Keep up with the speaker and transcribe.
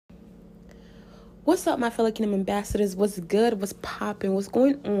What's up, my fellow Kingdom ambassadors? What's good? What's popping? What's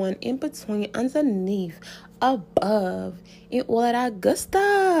going on in between, underneath, above, and all of that good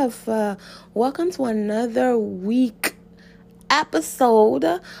stuff? Welcome to another week episode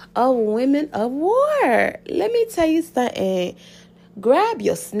of Women of War. Let me tell you something. Grab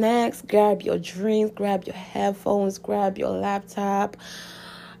your snacks, grab your drinks, grab your headphones, grab your laptop.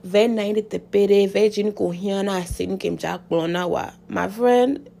 My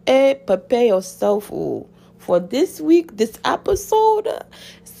friend, prepare yourself for this week. This episode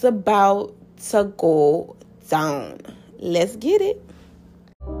is about to go down. Let's get it.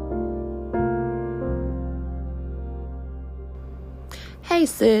 Hey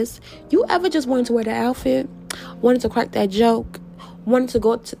sis, you ever just wanted to wear the outfit, wanted to crack that joke, wanted to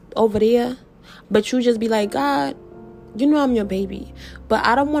go over there, but you just be like, God, you know I'm your baby, but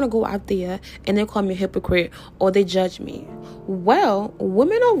I don't want to go out there and they call me a hypocrite or they judge me. Well,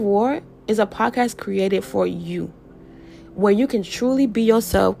 Women of War is a podcast created for you, where you can truly be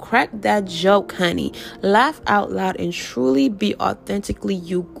yourself, crack that joke, honey, laugh out loud, and truly be authentically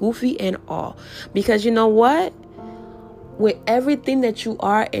you, goofy and all. Because you know what? With everything that you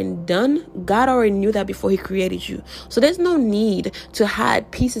are and done, God already knew that before he created you. So there's no need to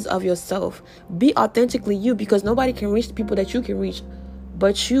hide pieces of yourself. Be authentically you, because nobody can reach the people that you can reach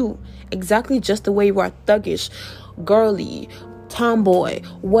but you. Exactly just the way you are, thuggish, girly, tomboy,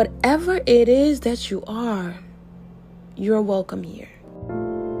 whatever it is that you are, you're welcome here.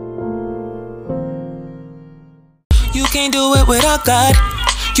 You can't do it without God.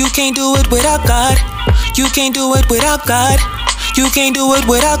 You can't do it without God. You can't do it without God. You can't do it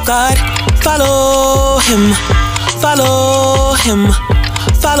without God. Follow him. Follow him.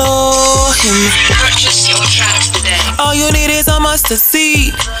 Follow him. Purchase your tracks today. All you need is a mustard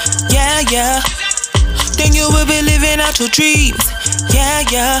seed. Yeah, yeah. Then you will be living out your dreams. Yeah,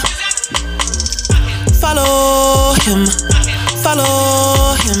 yeah. Follow him.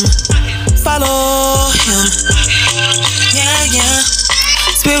 Follow him. Follow him. Yeah, yeah.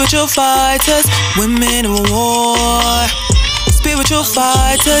 Spiritual fighters, women in war. Spiritual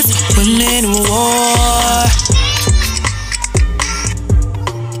fighters, women in war.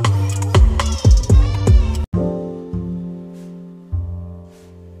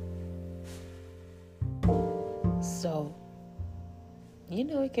 So, you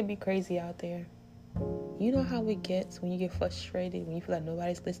know it can be crazy out there. You know how it gets when you get frustrated, when you feel like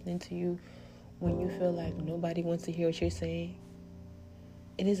nobody's listening to you, when you feel like nobody wants to hear what you're saying.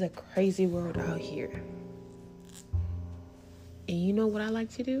 It is a crazy world out here. And you know what I like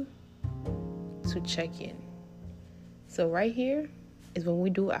to do? To check in. So right here is when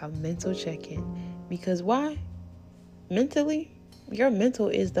we do our mental check-in. Because why? Mentally, your mental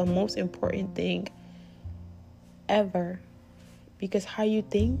is the most important thing ever. Because how you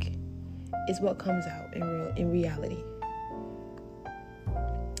think is what comes out in reality.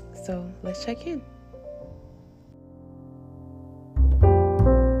 So let's check in.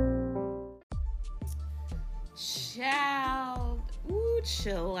 Child. Ooh,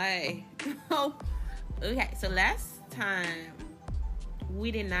 Chile. Okay, so last time we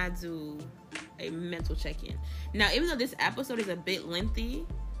did not do a mental check-in. Now, even though this episode is a bit lengthy,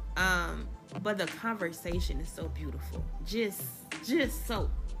 but the conversation is so beautiful. Just so.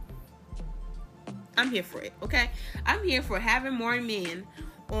 I'm here for it, okay? I'm here for having more men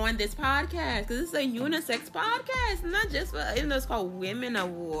on this podcast, because it's a unisex podcast, not just for, even though it's called Women of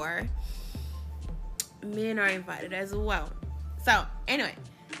War. Men are invited as well. So, anyway,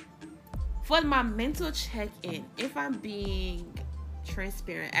 for my mental check-in, if I'm being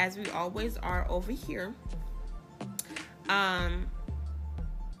transparent, as we always are over here, I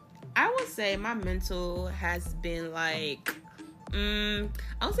would say my mental has been like, I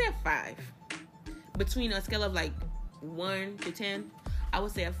would say a 5. Between a scale of like 1 to 10, I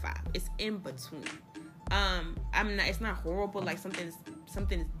would say a 5. It's in between. It's not horrible, like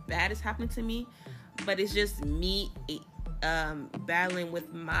something bad is happening to me, but it's just me battling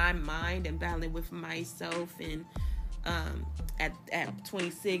with my mind and battling with myself, and at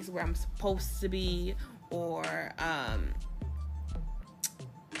 26 where I'm supposed to be, or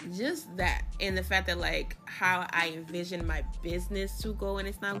just that, and the fact that like how I envision my business to go and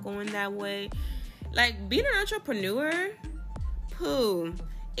it's not going that way. Like, being an entrepreneur,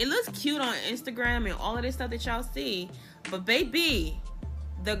 it looks cute on Instagram and all of this stuff that y'all see, but baby,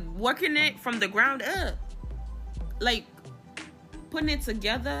 the working it from the ground up, like putting it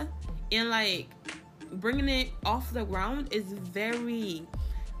together and like bringing it off the ground is very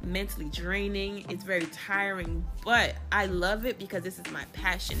mentally draining. It's very tiring, but I love it because this is my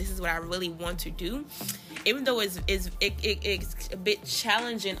passion. This is what I really want to do. even though it's a bit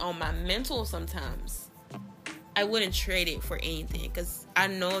challenging on my mental sometimes, I wouldn't trade it for anything, because I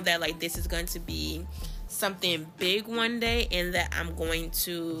know that like this is going to be something big one day, and that I'm going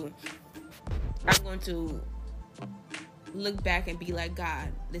to look back and be like, God,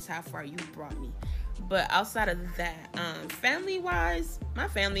 this is how far you brought me. But outside of that, family wise, my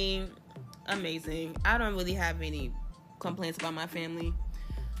family, amazing. I don't really have any complaints about my family.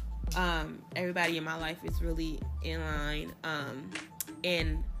 Everybody in my life is really in line.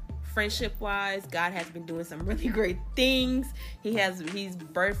 And friendship wise, God has been doing some really great things. He's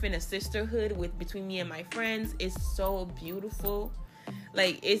birthing a sisterhood between me and my friends. It's so beautiful.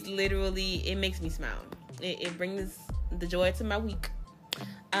 Like, it's literally, it makes me smile. It brings the joy to my week.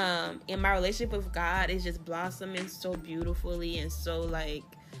 And my relationship with God is just blossoming so beautifully, and so like,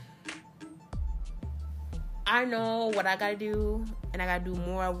 I know what I gotta do, and I gotta do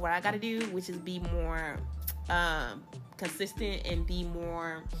more of what I gotta do, which is be more consistent and be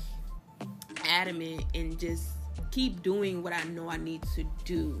more adamant and just keep doing what I know I need to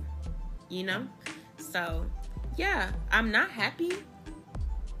do, you know? So yeah, I'm not happy,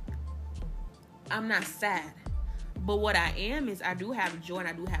 I'm not sad, but what I am is I do have joy and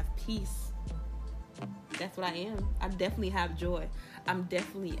I do have peace. That's what I am. I definitely have joy. I'm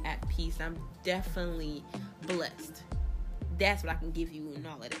definitely at peace. I'm definitely blessed. That's what I can give you in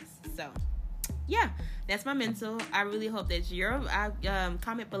all of this. So yeah, that's my mental. I really hope that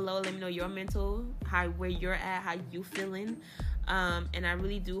comment below, let me know your mental, where you're at, how you feeling. And I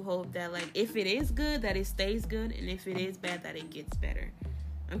really do hope that, like, if it is good, that it stays good, and if it is bad, that it gets better.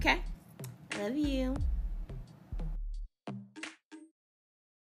 Okay? Love you.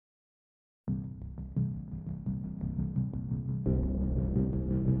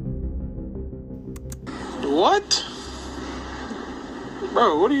 What?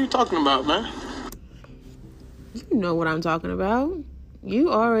 Bro, what are you talking about, man? You know what I'm talking about.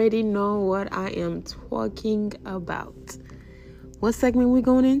 You already know what I am talking about. What segment we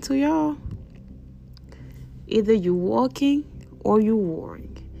going into, y'all? Either you walking or you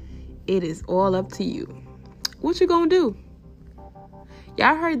warring. It is all up to you. What you gonna do?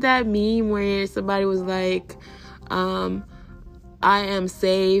 Y'all heard that meme where somebody was like, I am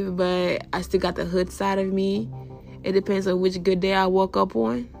saved, but I still got the hood side of me. It depends on which good day I woke up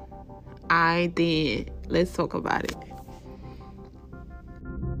on. I did. Let's talk about it.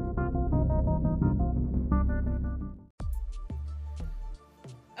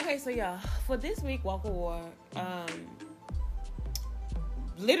 Okay, so y'all, for this week, Walk of War,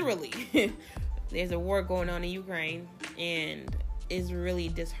 literally, there's a war going on in Ukraine, and it's really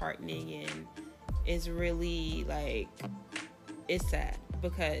disheartening, and it's really, like, it's sad,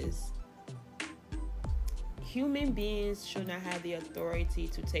 because human beings should not have the authority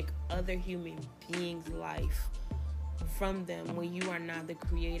to take other human beings' life from them when you are not the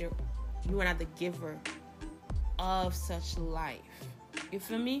creator, you are not the giver of such life. You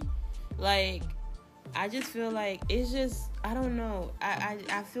feel me? Like, I just feel like it's just, I don't know.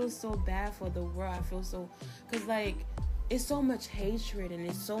 I feel so bad for the world. I feel so, because, like, it's so much hatred, and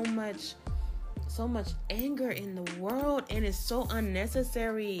it's so much anger in the world, and it's so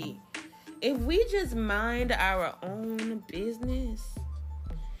unnecessary. If we just mind our own business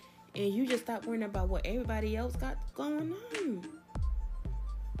and you just stop worrying about what everybody else got going on,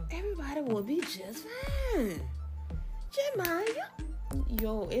 everybody will be just fine. Just mind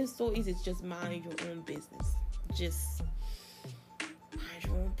yo, it's so easy to just mind your own business. Just mind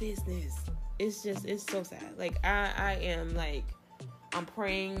your own business. It's so sad. Like, I am, like, I'm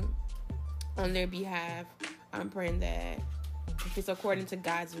praying on their behalf. I'm praying that if it's according to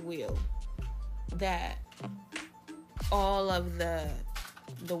God's will, that all of the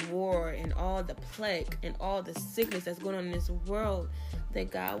war and all the plague and all the sickness that's going on in this world,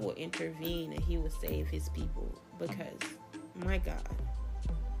 that God will intervene and he will save his people, because my God,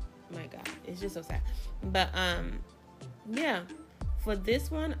 it's just so sad. But yeah, for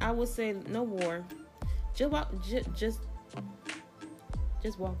this one, I would say no war. Just walk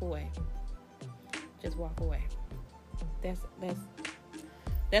away. Just walk away. That's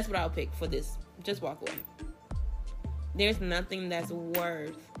what I'll pick for this. Just walk away. There's nothing that's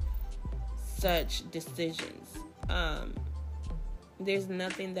worth such decisions. There's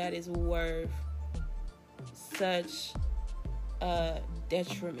nothing that is worth such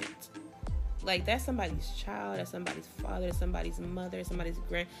detriment. Like, that's somebody's child, that's somebody's father, that's somebody's mother, somebody's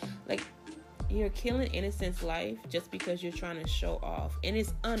like, you're killing innocent's life just because you're trying to show off, and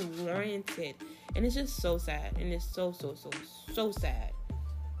it's unwarranted, and it's just so sad, and it's so sad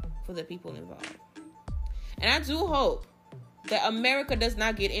for the people involved. And I do hope that America does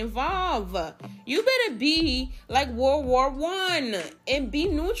not get involved. You better be like World War I and be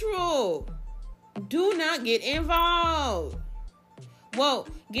neutral. Do not get involved. Well,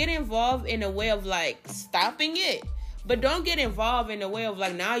 get involved in a way of like stopping it. But don't get involved in a way of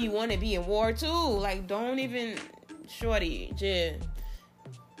like now you want to be in war too. Like don't even, shorty, yeah.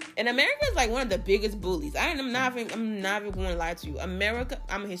 And America is like one of the biggest bullies. I'm not even going to lie to you. America,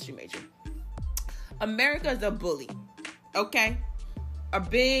 I'm a history major. America is a bully. Okay? A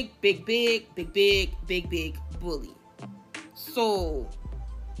big bully. So,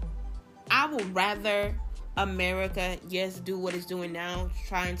 I would rather America, yes, do what it's doing now,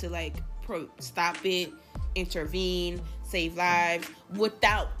 trying to like stop it, intervene, save lives,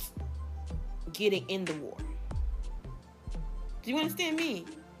 without getting in the war. Do you understand me?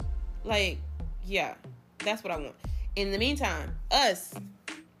 Like, yeah, that's what I want. In the meantime, I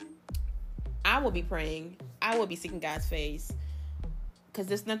will be praying. I will be seeking God's face. Because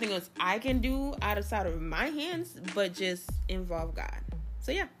there's nothing else I can do outside of my hands, but just involve God.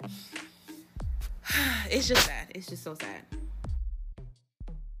 So, yeah. It's just sad. It's just so sad.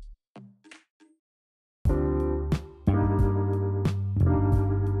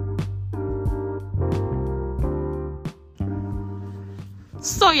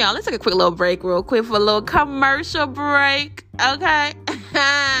 So, y'all, let's take a quick little break real quick for a little commercial break. Okay?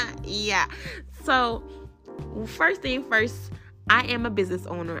 Yeah. So, first thing first, I am a business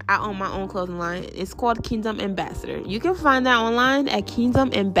owner. I own my own clothing line. It's called Kingdom Ambassador. You can find that online at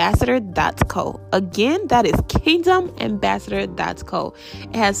kingdomambassador.co. Again, that is kingdomambassador.co.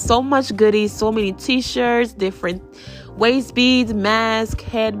 It has so much goodies, so many t-shirts, different waist beads, masks,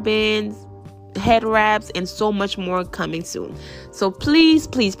 headbands, head wraps, and so much more coming soon. So please,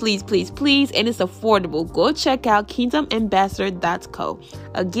 and it's affordable. Go check out kingdomambassador.co.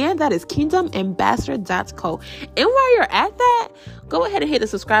 Again, that is kingdomambassador.co. And while you're at that, go ahead and hit the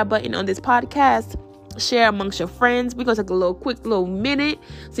subscribe button on this podcast. Share amongst your friends. We're going to take a quick little minute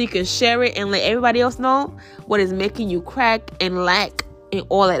so you can share it and let everybody else know what is making you crack and lack and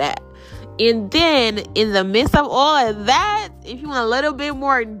all of that. And then, in the midst of all of that, if you want a little bit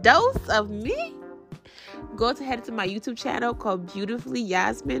more dose of me, go head to my YouTube channel called Beautifully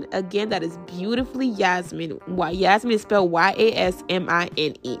Yasmin. Again, that is Beautifully Yasmin. Yasmin is spelled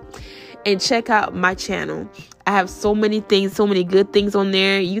Yasmine. And check out my channel. I have so many things, so many good things on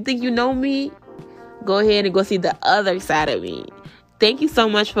there. You think you know me? Go ahead and go see the other side of me. Thank you so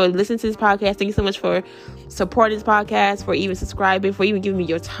much for listening to this podcast. Thank you so much for supporting this podcast, for even subscribing, for even giving me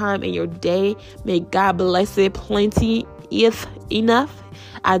your time and your day. May God bless it plenty, if enough.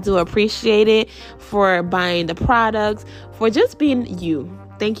 I do appreciate it, for buying the products, for just being you.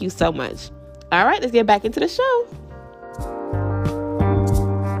 Thank you so much. All right, let's get back into the show.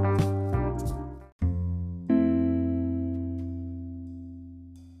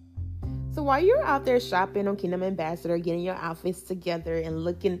 So while you're out there shopping on Kingdom Ambassador, getting your outfits together and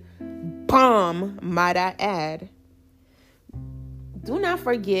looking bomb, might I add, do not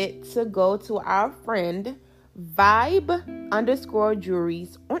forget to go to our friend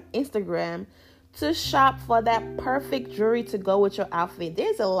Vibe_Jewelries on Instagram to shop for that perfect jewelry to go with your outfit.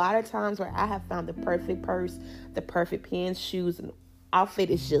 There's a lot of times where I have found the perfect purse, the perfect pants, shoes, and outfit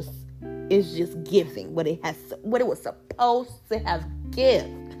is just giving what it was supposed to have give.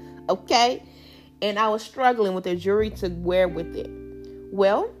 Okay? And I was struggling with the jewelry to wear with it.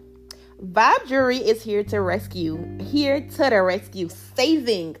 Well, Vibe Jewelry is here to the rescue,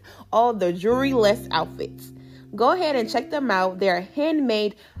 saving all the jewelry-less outfits. Go ahead and check them out. They're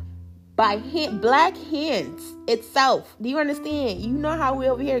handmade by black hands itself. Do you understand? You know how we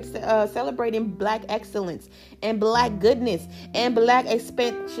over here celebrating black excellence and black goodness and black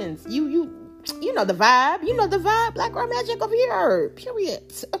expansions. You know the vibe. You know the vibe. Black Girl Magic over here.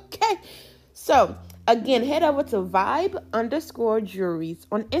 Period. Okay. So, again, head over to Vibe_Jewelries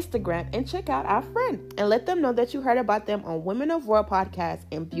on Instagram and check out our friend. And let them know that you heard about them on Women of War podcast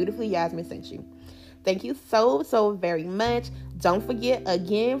and Beautifully Yasmin sent you. Thank you so, so very much. Don't forget,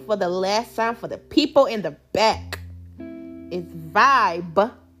 again, for the last time, for the people in the back, it's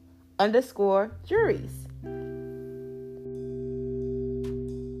Vibe_Jewelries.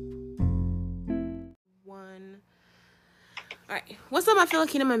 All right, what's up, my fellow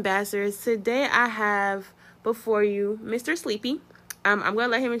Kingdom Ambassadors? Today I have before you Mr. Sleepy. I'm going to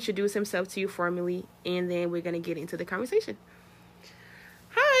let him introduce himself to you formally, and then we're going to get into the conversation.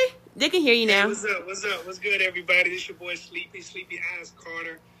 Hi, they can hear you now. Hey, what's up? What's good, everybody? This your boy Sleepy Eyes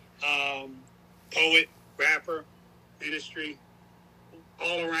Carter, poet, rapper, ministry,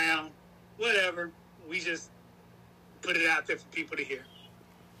 all around, whatever. We just put it out there for people to hear.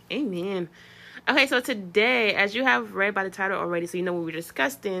 Amen. Okay, so today, as you have read by the title already, so you know what we're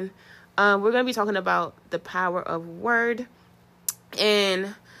discussing, we're going to be talking about the power of word.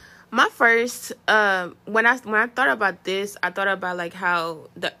 And my first, when I thought about this, I thought about like how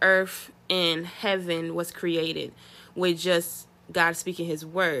the earth and heaven was created with just God speaking his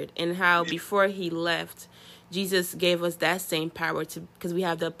word, and how before he left, Jesus gave us that same power because we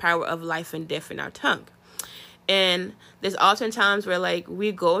have the power of life and death in our tongue. And there's often times where like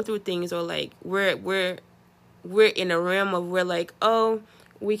we go through things, or like we're in a realm of we're like, oh,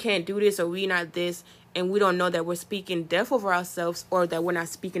 we can't do this, or we're not this, and we don't know that we're speaking death over ourselves, or that we're not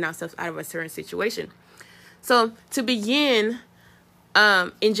speaking ourselves out of a certain situation. So to begin,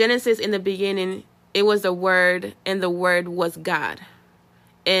 in Genesis, in the beginning, it was the Word, and the Word was God,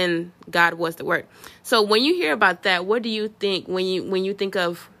 and God was the Word. So when you hear about that, what do you think when you think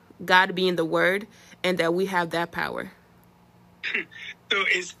of God being the Word and that we have that power? So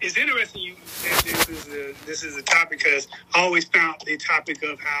it's interesting you said this is a topic, because I always found the topic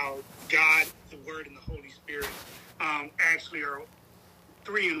of how God, the Word, and the Holy Spirit actually are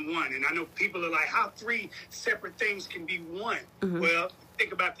three in one. And I know people are like, how three separate things can be one? Mm-hmm. Well,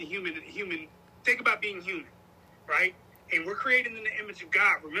 think about the human. Think about being human, right? And we're created in the image of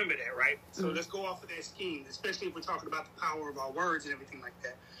God. Remember that, right? So let's go off of that scheme, especially if we're talking about the power of our words and everything like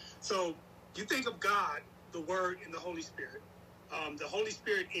that. So you think of God, the Word, and the Holy Spirit. The Holy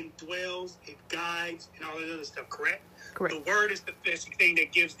Spirit indwells, it guides, and all that other stuff, correct? Correct. The Word is the basic thing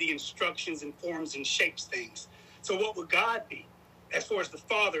that gives the instructions and forms and shapes things. So what would God be? As far as the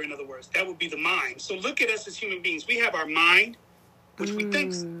Father, in other words, that would be the mind. So look at us as human beings. We have our mind, which we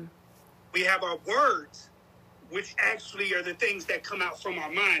think. We have our words, which actually are the things that come out from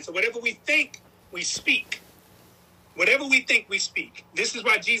our mind. So whatever we think, we speak. Whatever we think, we speak. This is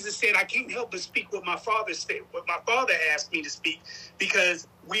why Jesus said, I can't help but speak what my Father said, what my Father asked me to speak, because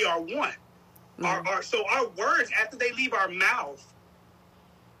we are one. So our words, after they leave our mouth,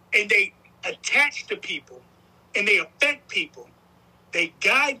 and they attach to people, and they affect people, they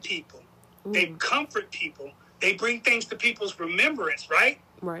guide people, they comfort people, they bring things to people's remembrance, right?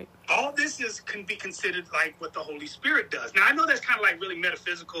 Right. All this can be considered like what the Holy Spirit does. Now, I know that's kind of like really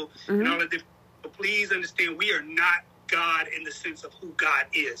metaphysical and all of that. But please understand, we are not God in the sense of who God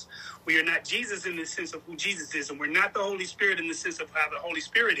is. We are not Jesus in the sense of who Jesus is. And we're not the Holy Spirit in the sense of how the Holy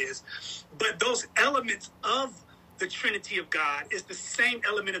Spirit is. But those elements of the Trinity of God is the same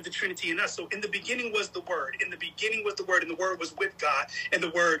element of the Trinity in us. So in the beginning was the Word. In the beginning was the Word, and the Word was with God, and the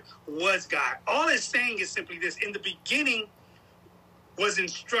Word was God. All it's saying is simply this. In the beginning was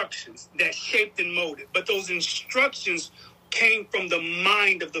instructions that shaped and molded. But those instructions came from the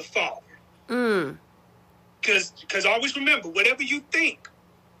mind of the Father. Because always remember, whatever you think,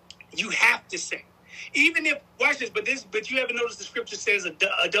 you have to say. Even if, watch this, but you ever notice the scripture says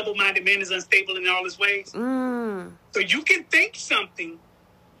a double-minded man is unstable in all his ways? So you can think something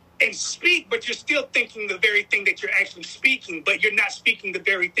and speak, but you're still thinking the very thing that you're actually speaking, but you're not speaking the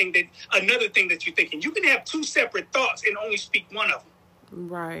very thing another thing that you're thinking. You can have two separate thoughts and only speak one of them.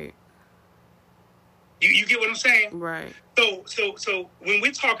 Right. You get what I'm saying? Right. So when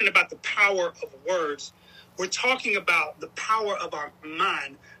we're talking about the power of words, we're talking about the power of our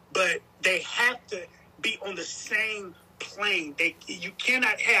mind, but they have to be on the same plane. You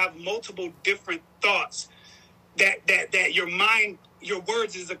cannot have multiple different thoughts. That your mind, your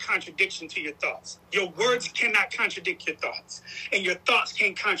words is a contradiction to your thoughts. Your words cannot contradict your thoughts, and your thoughts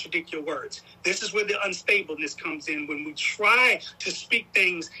can't contradict your words. This is where the unstableness comes in when we try to speak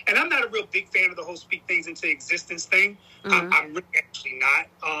things. And I'm not a real big fan of the whole speak things into existence thing. I'm really actually not.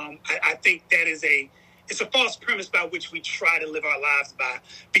 I think that it's a false premise by which we try to live our lives by,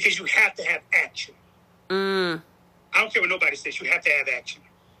 because you have to have action. I don't care what nobody says. You have to have action.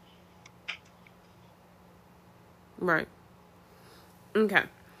 Right. Okay.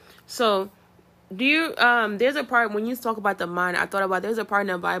 So, do you, there's a part when you talk about the mind, I thought about, there's a part in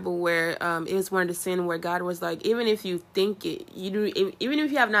the Bible where, it was one of the sin where God was like, even if you think it, even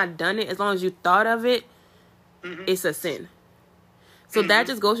if you have not done it, as long as you thought of it, it's a sin. So that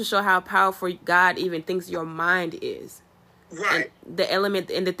just goes to show how powerful God even thinks your mind is. Right. And the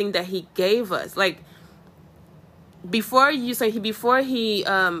element and the thing that he gave us. Like, before he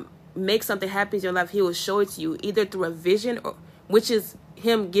makes something happen in your life, he will show it to you either through a vision, or which is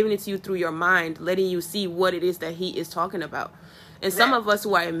him giving it to you through your mind, letting you see what it is that he is talking about. And some of us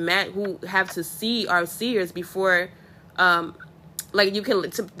who have to see are seers before, like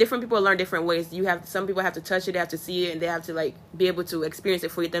different people learn different ways. Some people have to touch it, they have to see it, and they have to like be able to experience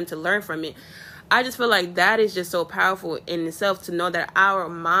it for them to learn from it. I just feel like that is just so powerful in itself, to know that our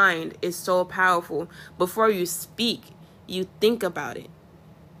mind is so powerful. Before you speak, you think about it.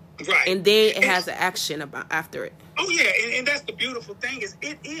 Right. And then it has an action about after it. Oh yeah, and that's the beautiful thing is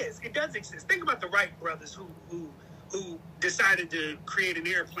it does exist. Think about the Wright brothers who decided to create an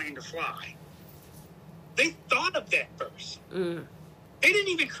airplane to fly. They thought of that first. Mm. They didn't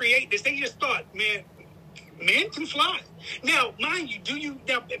even create this. They just thought, man can fly. Now, mind you,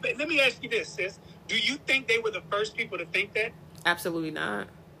 let me ask you this, sis. Do you think they were the first people to think that? Absolutely not.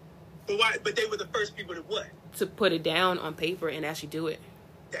 But why? But they were the first people to what? To put it down on paper and actually do it.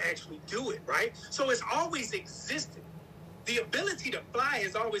 To actually do it, right? So it's always existed. The ability to fly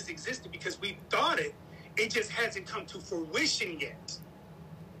has always existed because we've thought it. It just hasn't come to fruition yet.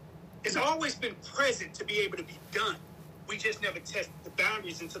 It's always been present to be able to be done. We just never tested the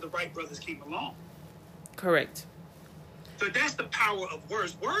boundaries until the Wright brothers came along. Correct. So that's the power of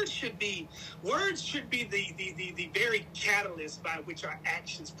words. Words should be the very catalyst by which our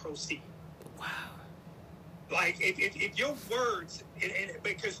actions proceed. Wow. Like if your words,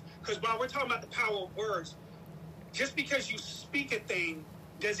 because while we're talking about the power of words, just because you speak a thing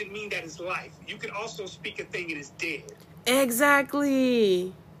doesn't mean that it's life. You can also speak a thing and it's dead.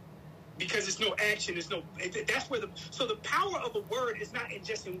 Exactly. Because it's no action, that's where the power of a word is not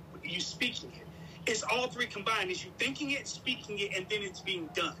just in you speaking it. It's all three combined. It's you thinking it, speaking it, and then it's being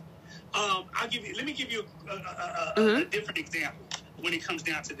done. Let me give you a different example when it comes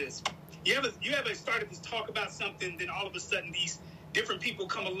down to this. You ever started to talk about something, then all of a sudden these different people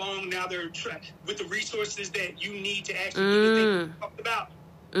come along, now they're with the resources that you need to actually do the thing you talked about?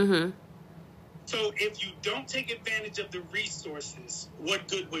 Mm-hmm. So if you don't take advantage of the resources, what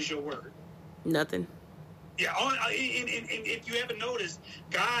good was your word? Nothing. Yeah, and if you ever notice,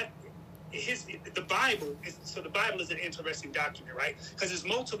 God, the Bible is an interesting document, right? Because it's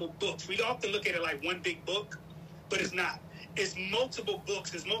multiple books. We often look at it like one big book, but it's not. It's multiple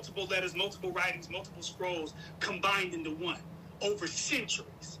books, it's multiple letters, multiple writings, multiple scrolls combined into one over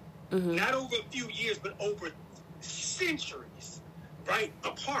centuries. Mm-hmm. Not over a few years, but over centuries, right?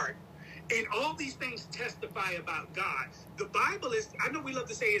 Apart. And all these things testify about God. The Bible is, I know we love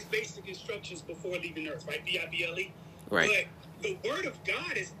to say it's basic instructions before leaving earth, right? B-I-B-L-E. Right. But the word of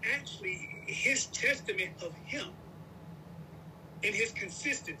God is actually his testament of him and his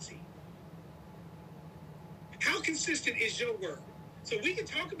consistency. How consistent is your word? So we can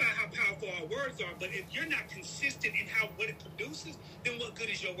talk about how powerful our words are, but if you're not consistent in what it produces, then what good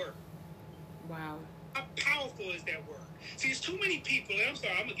is your word? Wow. How powerful is that word? See, it's too many people, and I'm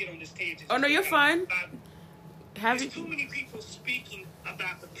sorry, I'm going to get on this tangent. Oh, no, you're fine. There's too many people speaking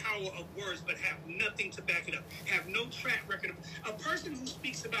about the power of words, but have nothing to back it up, have no track record. A person who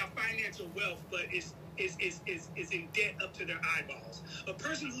speaks about financial wealth, but is in debt up to their eyeballs. A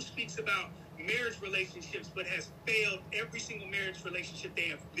person who speaks about marriage relationships, but has failed every single marriage relationship they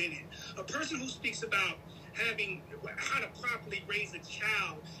have been in. A person who speaks about having how to properly raise a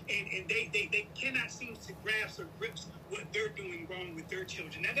child, and they cannot seem to grasp or grasp what they're doing wrong with their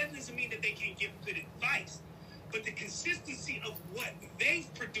children. Now, that doesn't mean that they can't give good advice, but the consistency of what they've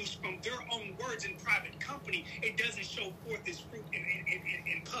produced from their own words in private company, it doesn't show forth its fruit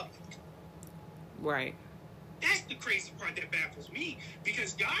in public. Right. That's the crazy part that baffles me,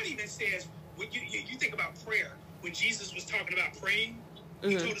 because God even says, when you think about prayer, when Jesus was talking about praying,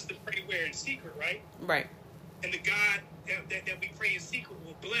 he told us to pray where? In secret, right? Right. And the God that we pray in secret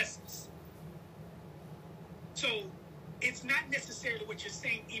will bless us. So it's not necessarily what you're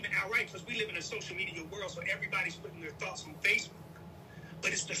saying even outright, because we live in a social media world, so everybody's putting their thoughts on Facebook.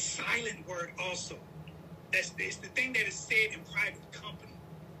 But it's the silent word also. It's the thing that is said in private company.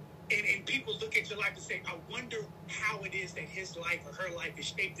 And people look at your life and say, I wonder how it is that his life or her life is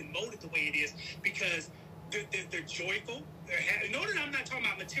shaped and molded the way it is, because they're joyful. They're happy. Notice I'm not talking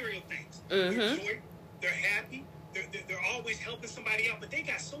about material things. Mm-hmm. They're joyful. They're happy. They're always helping somebody out, but they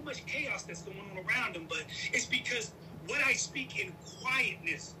got so much chaos that's going on around them. But it's because what I speak in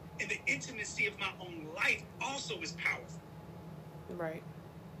quietness and the intimacy of my own life also is powerful. Right.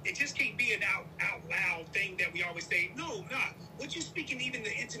 It just can't be an out loud thing that we always say. No. What you speak in even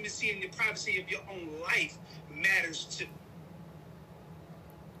the intimacy and the privacy of your own life matters too.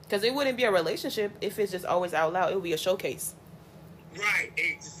 Because it wouldn't be a relationship if it's just always out loud. It would be a showcase. Right,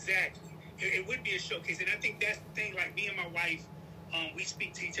 exactly. It would be a showcase. And I think that's the thing, like me and my wife, we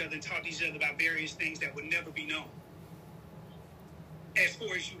speak to each other and talk to each other about various things that would never be known. As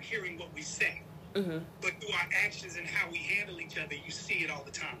far as you hearing what we say. Mm-hmm. But through our actions and how we handle each other, you see it all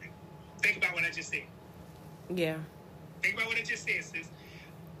the time. Think about what I just said. Yeah. Think about what I just said, sis.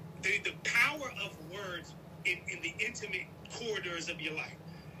 The power of words in the intimate corridors of your life.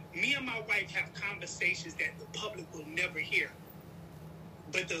 Me and my wife have conversations that the public will never hear,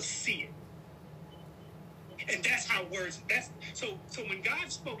 but they'll see it. And that's how words. So when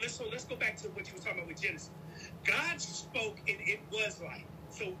God spoke, let's go back to what you were talking about with Genesis. God spoke and it was light.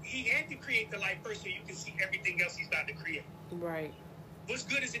 So he had to create the light first so you can see everything else he's about to create. Right. What's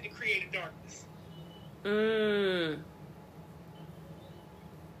good is it to create in darkness?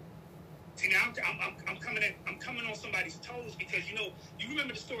 See, now I'm coming on somebody's toes because you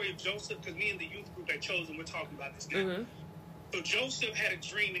remember the story of Joseph, because me and the youth group at Chosen, we're talking about this now. Mm-hmm. So Joseph had a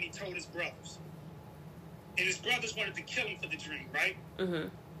dream and he told his brothers, and his brothers wanted to kill him for the dream, right? Mm-hmm.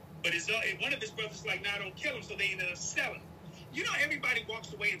 But one of his brothers was like, "No, don't kill him." So they ended up selling him. Everybody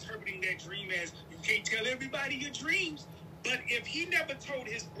walks away interpreting their dream as you can't tell everybody your dreams. But if he never told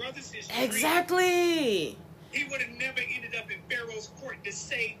his brothers his dream, Exactly, he would have never ended up in Pharaoh's court to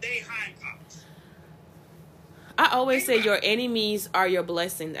save their hindparts. I always say your enemies are your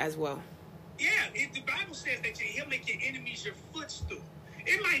blessings as well. Yeah, the Bible says that he'll make your enemies your footstool.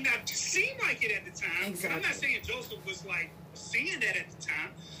 It might not seem like it at the time. Exactly. I'm not saying Joseph was seeing that at the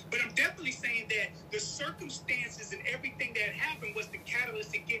time, but I'm definitely saying that the circumstances and everything that happened was the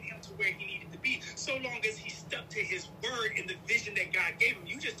catalyst to get him to where he needed to be, so long as he stuck to his word and the vision that God gave him.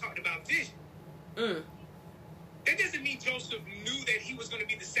 You just talked about vision. That doesn't mean Joseph knew that he was going to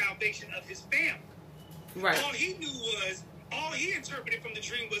be the salvation of his family. Right. All he interpreted from the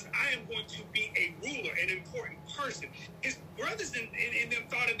dream was, I am going to be a ruler, an important person. His brothers and them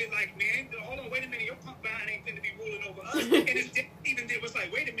thought of it like, man, hold on, wait a minute, your punk behind ain't finna be ruling over us. And his dad even was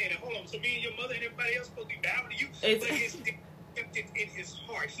like, wait a minute, hold on, so me and your mother and everybody else supposed to be bowing to you? But his dad kept it in his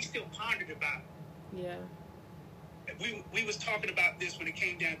heart. He still pondered about it. Yeah. We was talking about this when it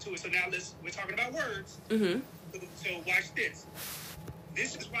came down to it. So now we're talking about words. Mm-hmm. So watch this.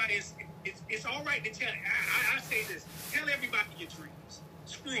 This is why it's all right to tell. I say this. Tell everybody your dreams.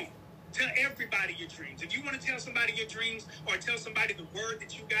 Screw them. Tell everybody your dreams. If you want to tell somebody your dreams, or tell somebody the word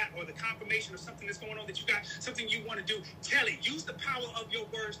that you got, or the confirmation of something that's going on that you got, something you want to do, tell it. Use the power of your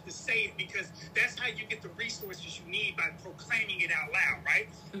words to say it, because that's how you get the resources you need, by proclaiming it out loud, right?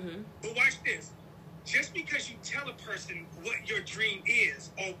 Mm-hmm. But watch this. Just because you tell a person what your dream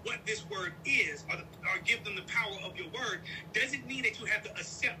is, or what this word is, or give them the power of your word, doesn't mean that you have to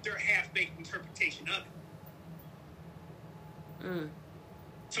accept their half-baked interpretation of it.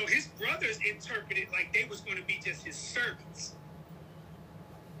 So his brothers interpreted like they was going to be just his servants.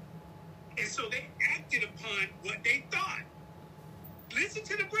 And so they acted upon what they thought. Listen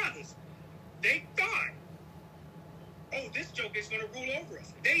to the brothers. They thought, oh, this joker is going to rule over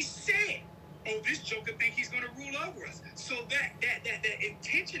us. They said, oh, this joker think he's going to rule over us. So that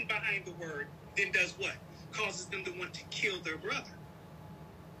intention behind the word then does what? Causes them to want to kill their brother.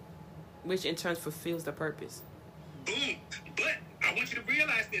 Which in turn fulfills the purpose. Boom. But I want you to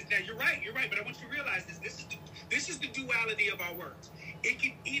realize this. Now, you're right, but I want you to realize this. This is the duality of our words. It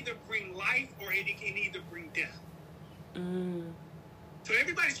can either bring life, or it can either bring death. So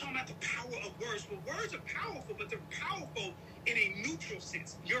everybody's talking about the power of words. Well, words are powerful, but they're powerful in a neutral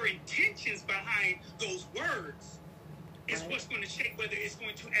sense. Your intentions behind those words is what's going to shape whether it's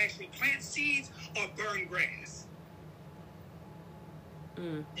going to actually plant seeds or burn grass.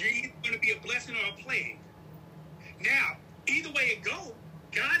 You're either going to be a blessing or a plague. Now, either way it go,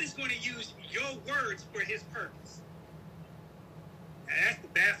 God is going to use your words for his purpose. And that's the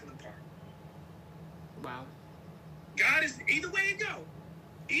baffling part. Wow. God is, either way it go,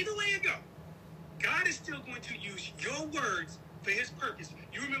 God is still going to use your words for his purpose.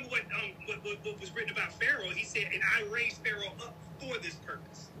 You remember what was written about Pharaoh? He said, and I raised Pharaoh up for this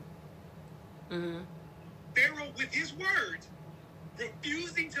purpose. Mm-hmm. Pharaoh, with his words,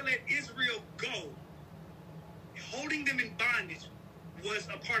 refusing to let Israel go, holding them in bondage, was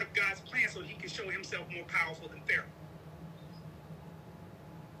a part of God's plan so he could show himself more powerful than Pharaoh.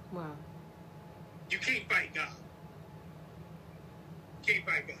 Wow. You can't fight God. You can't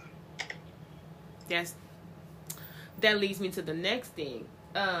fight God. That leads me to the next thing,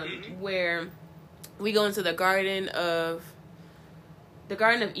 where we go into the Garden of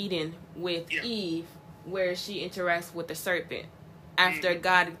Eden with Eve, where she interacts with the serpent. After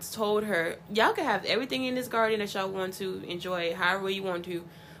God told her, y'all can have everything in this garden that y'all want to enjoy however you want to,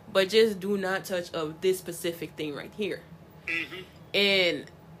 but just do not touch of this specific thing right here. And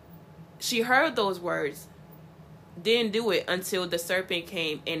she heard those words, didn't do it until the serpent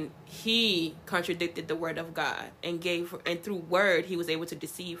came and he contradicted the word of God and through word he was able to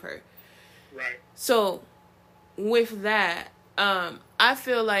deceive her. Right. So with that, I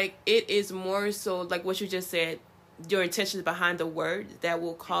feel like it is more so like what you just said, your intentions behind the word that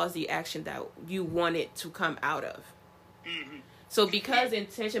will cause the action that you want it to come out of. So because the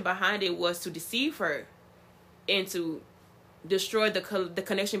intention behind it was to deceive her and to destroy the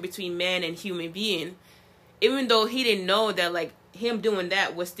connection between man and human being, even though he didn't know that, like, him doing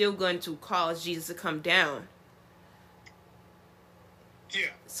that was still going to cause Jesus to come down. Yeah.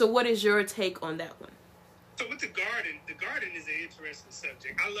 So what is your take on that one? So with the garden is an interesting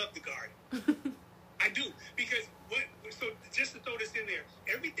subject. I love the garden. I do. Because so just to throw this in there,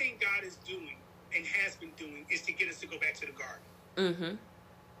 everything God is doing and has been doing is to get us to go back to the garden.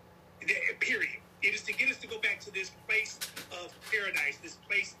 Period. It is to get us to go back to this place of paradise, this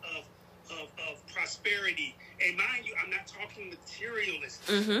place of prosperity. And mind you, I'm not talking materialist.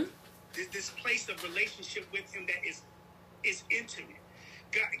 This place of relationship with him that is intimate.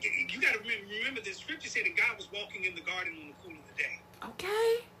 God, you got to remember the scripture said that God was walking in the garden in the cool of the day.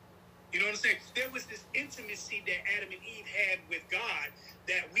 Okay. You know what I'm saying? There was this intimacy that Adam and Eve had with God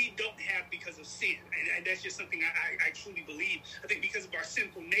that we don't have because of sin. And that's just something I truly believe. I think because of our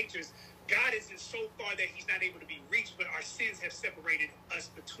sinful natures, God isn't so far that he's not able to be reached, but our sins have separated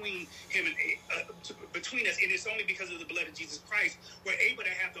us between him and between us. And it's only because of the blood of Jesus Christ we're able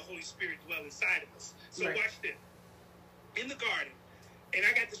to have the Holy Spirit dwell inside of us. So watch this. In the garden, and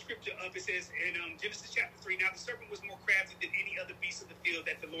I got the scripture up. It says in Genesis chapter 3, now the serpent was more crafty than any other beast of the field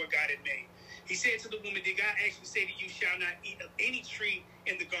that the Lord God had made. He said to the woman, did God actually say to you, shall not eat of any tree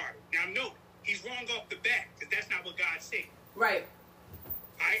in the garden? Now note, he's wrong off the bat, because that's not what God said. Right.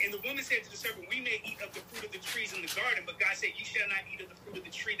 All right, and the woman said to the serpent, we may eat of the fruit of the trees in the garden, but God said, you shall not eat of the fruit of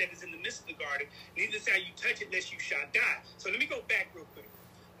the tree that is in the midst of the garden, neither shall you touch it, lest you shall die. So let me go back real quick.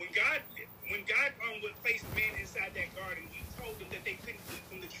 When God would place man inside that garden, he told them that they couldn't eat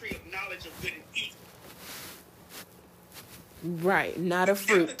from the tree of knowledge of good and evil. Right, not a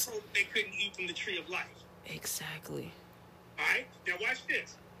fruit. Never told them they couldn't eat from the tree of life. Exactly. All right, now watch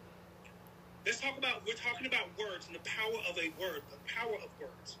this. We're talking about words and the power of a word, the power of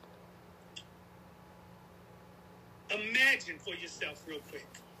words. Imagine for yourself real quick.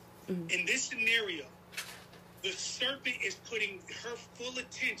 In this scenario, the serpent is putting her full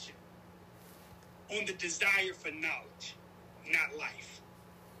attention on the desire for knowledge, not life.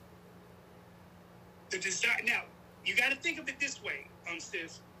 The desire. Now, you got to think of it this way,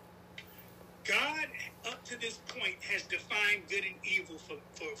 sis. God, up to this point, has defined good and evil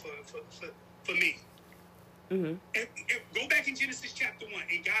for me. And go back in Genesis chapter 1,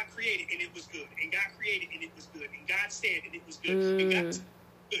 and God created, and it was good. And God created, and it was good. And God said, and it was good. And God said,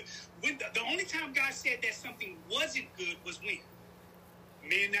 good. When the only time God said that something wasn't good was when?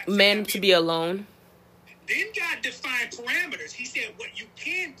 Man to be alone. Then God defined parameters. He said what you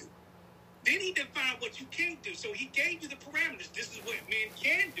can do. Then he defined what you can't do. So he gave you the parameters. This is what man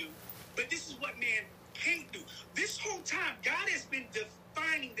can do, but this is what man can't do. This whole time, God has been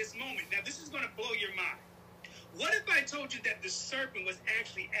defining this moment. Now, this is going to blow your mind. What if I told you that the serpent was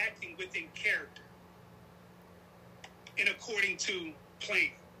actually acting within character and according to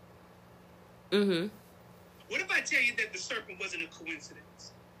plan? What if I tell you that the serpent wasn't a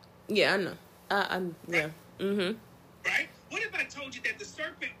coincidence? Yeah, I know. Yeah. Right? What if I told you that the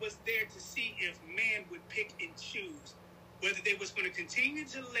serpent was there to see if man would pick and choose whether they was going to continue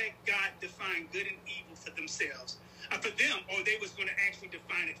to let God define good and evil for themselves, for them, or they was going to actually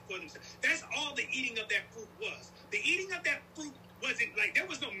define it for themselves? That's all the eating of that fruit was. The eating of that fruit wasn't like, there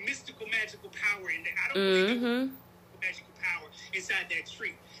was no mystical, magical power in there. I don't believe there was magical power inside that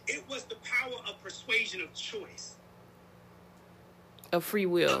tree. It was the power of persuasion of choice. Of free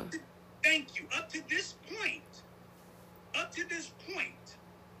will. Thank you. Up to this point,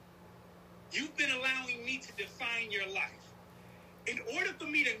 you've been allowing me to define your life. In order for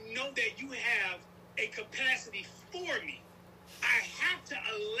me to know that you have a capacity for me, I have to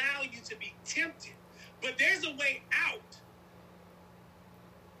allow you to be tempted. But there's a way out.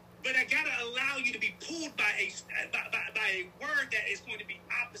 But I gotta allow you to be pulled by a word that is going to be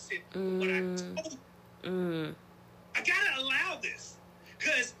opposite of what I told you. I gotta allow this,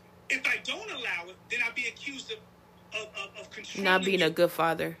 because if I don't allow it, then I'll be accused of controlling. Not being a good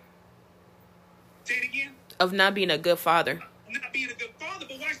father. Say it again. Of not being a good father. Not being a good father,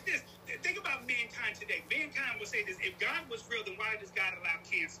 but watch this. Think about mankind today. Mankind will say this: if God was real, then why does God allow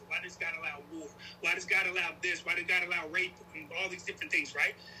cancer? Why does God allow war? Why does God allow this? Why does God allow rape and all these different things,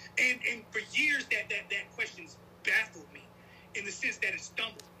 right? And for years that question's baffled me, in the sense that it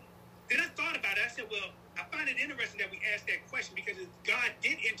stumbled me. Then I thought about it. I said, well, I find it interesting that we asked that question, because if God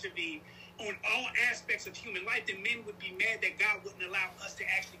did intervene on all aspects of human life, then men would be mad that God wouldn't allow us to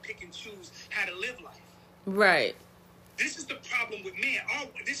actually pick and choose how to live life. Right. This is the problem with man.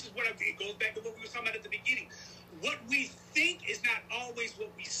 This is it goes back to what we were talking about at the beginning. What we think is not always what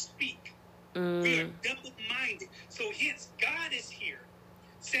we speak. We are double-minded. So hence, God is here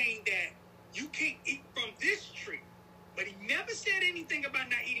saying that you can't eat from this tree. But he never said anything about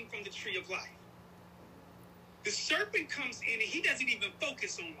not eating from the tree of life. The serpent comes in and he doesn't even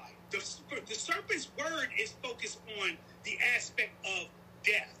focus on life. The serpent's word is focused on the aspect of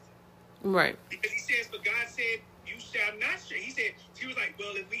death. Right. Because he says, but God said, you shall not share. She was like,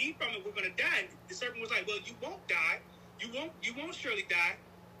 well, if we eat from it, we're going to die. The serpent was like, well, you won't die. You won't surely die.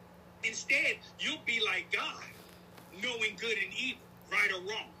 Instead, you'll be like God, knowing good and evil, right or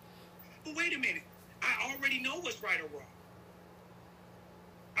wrong. But wait a minute. I already know what's right or wrong.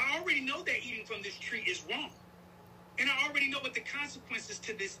 I already know that eating from this tree is wrong. And I already know what the consequences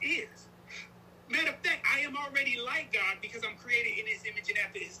to this is. Matter of fact, I am already like God because I'm created in his image and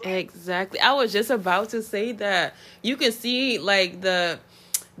after his likeness. Exactly. I was just about to say that. You can see, like, the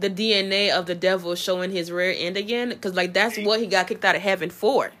DNA of the devil showing his rear end again. Because, like, that's what he got kicked out of heaven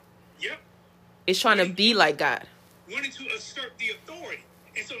for. Yep. It's trying to be like God. Wanted to assert the authority.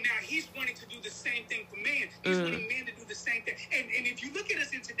 And so now he's wanting to do the same thing for man. He's wanting man to do the same thing. And if you look at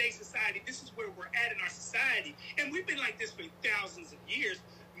us in today's society, this is where we're at in our society. And we've been like this for thousands of years.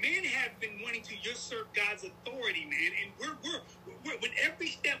 Men have been wanting to usurp God's authority, man. And we're with every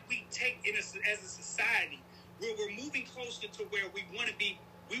step we take as a society, we're moving closer to where we want to be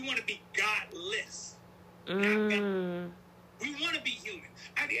godless. We want to be human.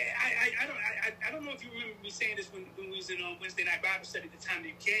 I don't know if you remember me saying this when we was in Wednesday night Bible study at the time that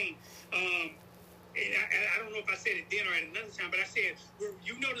you came. And I don't know if I said it then or at another time, but I said,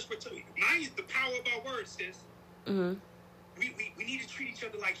 you notice mine is the power of our words, sis. Mm-hmm. We need to treat each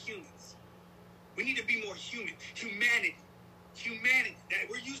other like humans. We need to be more human. Humanity. That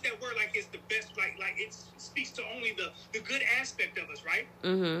we use that word like it's the best, like it speaks to only the good aspect of us, right?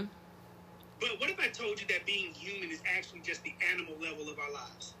 Mm-hmm. But what if I told you that being human is actually just the animal level of our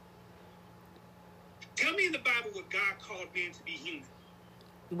lives? Tell me in the Bible what God called man to be human.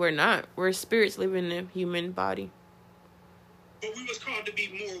 We're not. We're spirits living in a human body. But we was called to be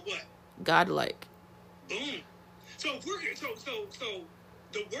more what? Godlike. Boom. So if we're so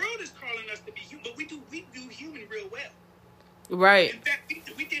the world is calling us to be human, but we do human real well. Right. In fact,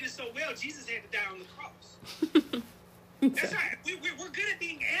 we did it so well, Jesus had to die on the cross. That's right. We're good at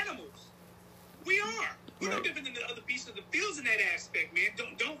being animals. We are. We're no different than the other beasts of the fields in that aspect, man.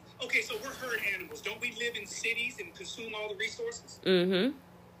 Don't. Okay, so we're herd animals. Don't we live in cities and consume all the resources? Mm-hmm.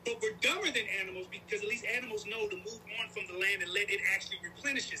 But we're dumber than animals because at least animals know to move on from the land and let it actually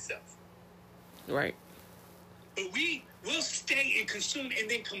replenish itself. Right. But we will stay and consume and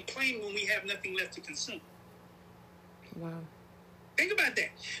then complain when we have nothing left to consume. Wow. Think about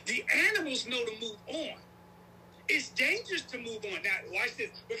that. The animals know to move on. It's dangerous to move on. Now, watch this.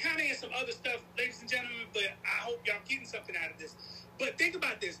 We're kind of in some other stuff, ladies and gentlemen, but I hope y'all getting something out of this. But think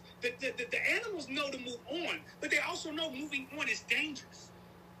about this. The animals know to move on, but they also know moving on is dangerous.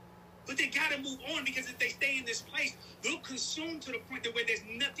 But they got to move on because if they stay in this place, they'll consume to the point that where there's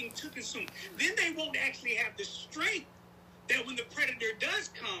nothing to consume. Then they won't actually have the strength that when the predator does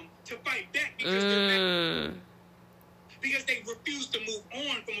come to fight back because they're back. Because they refuse to move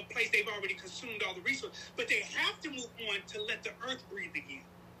on from a place they've already consumed all the resources. But they have to move on to let the earth breathe again.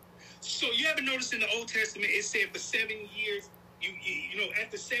 So you ever notice in the Old Testament, it said for 7 years, you know,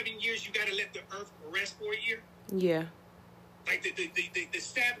 after 7 years, you got to let the earth rest for a year? Yeah. Like the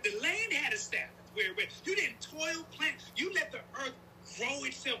Sabbath, the land had a Sabbath where you didn't toil, plant. You let the earth grow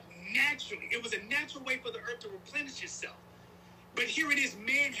itself naturally. It was a natural way for the earth to replenish itself. But here it is,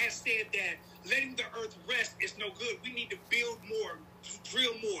 man has said that letting the earth rest is no good. We need to build more,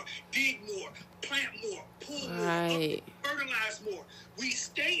 drill more, dig more, plant more, pull more, fertilize more. We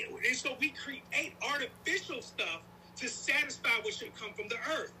stay, and so we create artificial stuff to satisfy what should come from the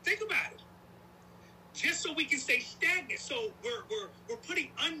earth. Think about it. Just so we can stay stagnant. So we're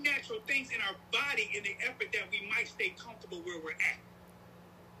putting unnatural things in our body in the effort that we might stay comfortable where we're at.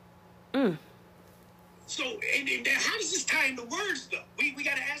 So, and how does this tie into words, though? We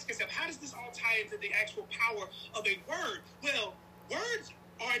got to ask ourselves, how does this all tie into the actual power of a word? Well, words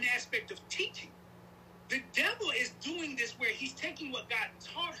are an aspect of teaching. The devil is doing this where he's taking what God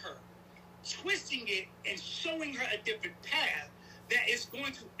taught her, twisting it, and showing her a different path that is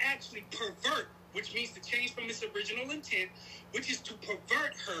going to actually pervert, which means to change from its original intent, which is to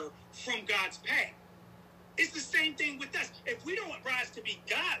pervert her from God's path. It's the same thing with us. If we don't rise to be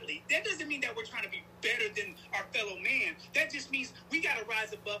godly, that doesn't mean that we're trying to be better than our fellow man. That just means we got to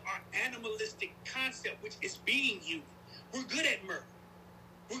rise above our animalistic concept, which is being human. We're good at murder.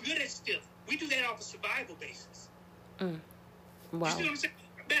 We're good at stealing. We do that off a survival basis. Wow. You see what I'm saying?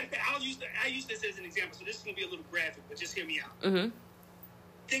 Matter of fact, I use this as an example, so this is going to be a little graphic, but just hear me out. Mm-hmm.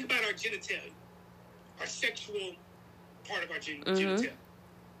 Think about our genitalia, our sexual part of our genitalia.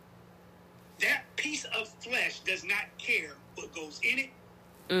 That piece of flesh does not care what goes in it.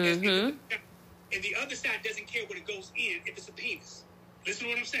 Mm-hmm. and the other side doesn't care what it goes in if it's a penis. Listen to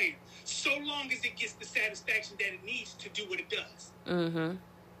what I'm saying. So long as it gets the satisfaction that it needs to do what it does. Mm-hmm.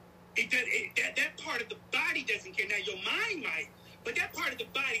 That part of the body doesn't care. Now, your mind might, but that part of the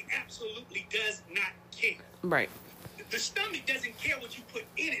body absolutely does not care. Right. The stomach doesn't care what you put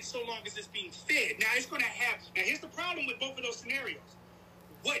in it so long as it's being fed. Now, it's going to have... Now, here's the problem with both of those scenarios.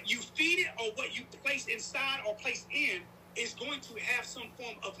 What you feed it or what you place inside or place in is going to have some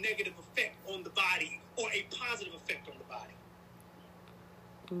form of negative effect on the body or a positive effect on the body.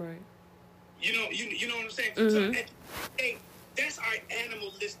 Right. You know what I'm saying? Mm-hmm. So at the end of the day, that's our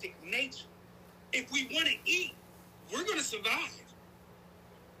animalistic nature. If we want to eat, we're going to survive.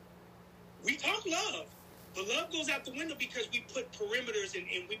 We talk love, but love goes out the window because we put perimeters and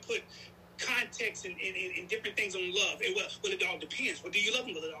we put context and different things on love. Well, it all depends. Well, do you love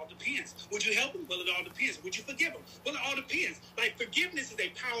them? Well, it all depends. Would you help them? Well, it all depends. Would you forgive them? Well, it all depends. Like, forgiveness is a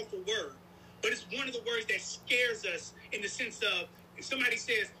powerful word, but it's one of the words that scares us in the sense of, if somebody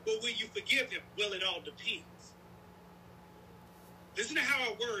says, well, will you forgive him? Well, it all depends. Listen to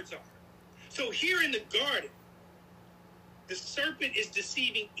how our words are. So here in the garden, the serpent is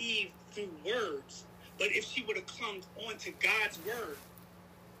deceiving Eve through words. But if she would have clung on to God's word,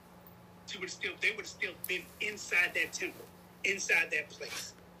 they would have still been inside that temple, inside that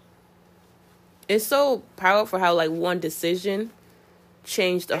place. It's so powerful how, like, one decision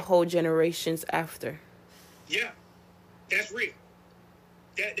changed the whole generations after. Yeah, that's real.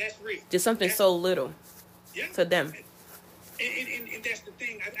 That's real. Just something so little to them. And that's the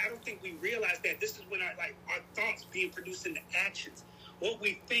thing. I don't think we realize that this is when our thoughts being produced into actions. What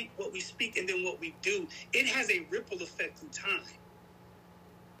we think, what we speak, and then what we do, it has a ripple effect in time.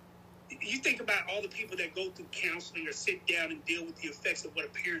 You think about all the people that go through counseling or sit down and deal with the effects of what a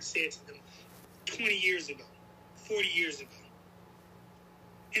parent said to them 20 years ago, 40 years ago.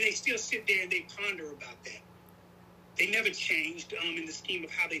 And they still sit there and they ponder about that. They never changed in the scheme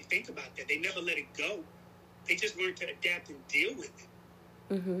of how they think about that. They never let it go. They just learned to adapt and deal with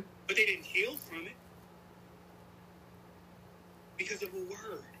it. Mm-hmm. But they didn't heal from it because of a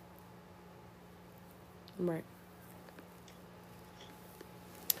word. Right.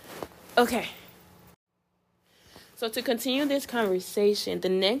 Okay. So to continue this conversation, the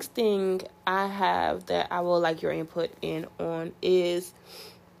next thing I have that I would like your input on is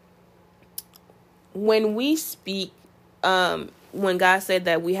when we speak, when God said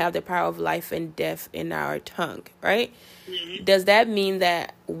that we have the power of life and death in our tongue, right? Mm-hmm. Does that mean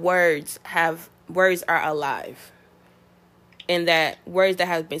that words are alive? And that words that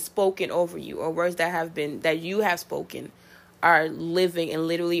have been spoken over you or words that you have spoken are living and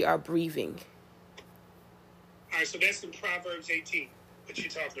literally are breathing? All right, so that's in Proverbs 18, what you're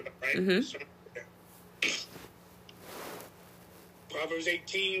talking about, right? Mm-hmm. So, Proverbs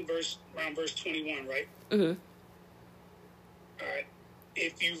 18, around verse 21, right? Mm-hmm. All right.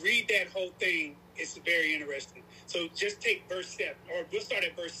 If you read that whole thing, it's very interesting. So just take verse 7, or we'll start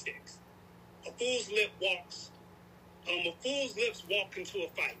at verse 6. A fool's lips walk into a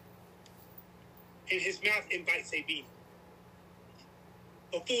fight, and his mouth invites a beating.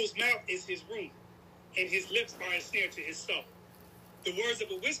 A fool's mouth is his ruin, and his lips are a snare to his soul. The words of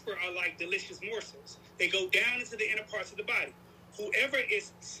a whisper are like delicious morsels. They go down into the inner parts of the body. Whoever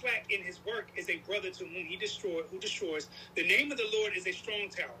is slack in his work is a brother to whom who destroys. The name of the Lord is a strong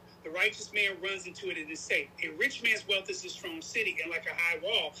tower. The righteous man runs into it and is safe. A rich man's wealth is a strong city and like a high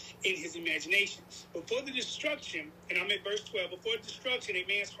wall in his imagination. Before the destruction, and I'm at verse 12, before destruction, a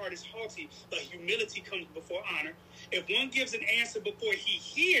man's heart is haughty, but humility comes before honor. If one gives an answer before he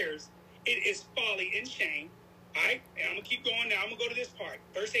hears, it is folly and shame. All right? And I'm going to keep going now. I'm going to go to this part.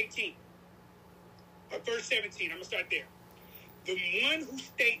 Verse 18. Or verse 17. I'm going to start there. The one who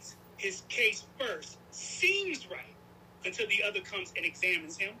states his case first seems right until the other comes and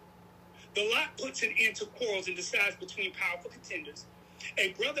examines him. The lot puts an end to quarrels and decides between powerful contenders.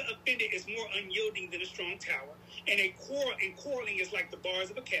 A brother offended is more unyielding than a strong tower, and quarreling is like the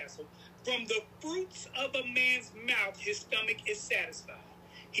bars of a castle. From the fruits of a man's mouth, his stomach is satisfied.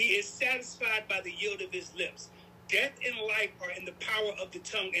 He is satisfied by the yield of his lips. Death and life are in the power of the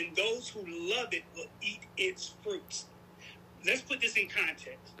tongue, and those who love it will eat its fruits. Let's put this in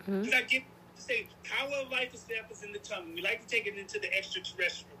context. Because I get to say power of life and death is in the tongue. We like to take it into the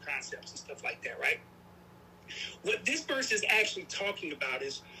extraterrestrial concepts and stuff like that, right? What this verse is actually talking about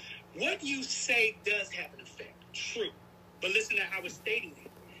is what you say does have an effect. True. But listen to how it's stating it.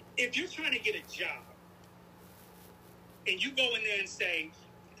 If you're trying to get a job and you go in there and say,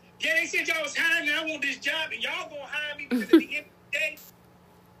 yeah, they said y'all was hiring me, I want this job, and y'all gonna hire me because at the end of the day,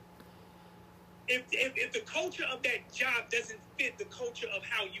 If the culture of that job doesn't fit the culture of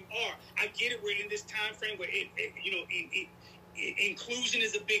how you are, I get it. We're in this time frame where inclusion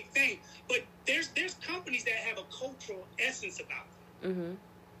is a big thing, but there's companies that have a cultural essence about them. Mm-hmm.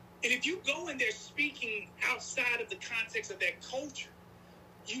 And if you go in there speaking outside of the context of that culture,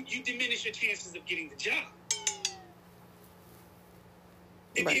 you diminish your chances of getting the job.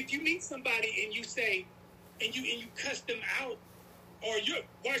 If you meet somebody and you say, and you cuss them out, or you're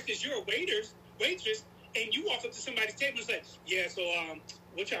a waitress, and you walk up to somebody's table and say, yeah, so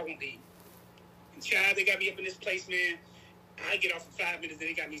what y'all want to eat? And child, they got me up in this place, man. I get off in 5 minutes, and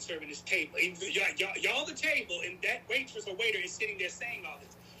they got me serving this table. And y'all the table, and that waitress or waiter is sitting there saying all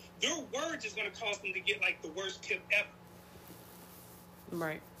this. Their words is going to cause them to get like the worst tip ever.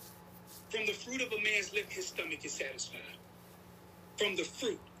 Right. From the fruit of a man's lip, his stomach is satisfied. From the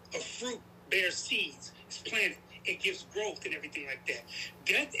fruit, a fruit bears seeds, it's planted, it gives growth and everything like that.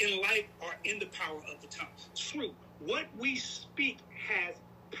 Death and life are in the power of the tongue. True, what we speak has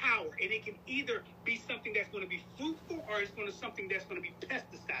power, and it can either be something that's going to be fruitful or it's going to something that's going to be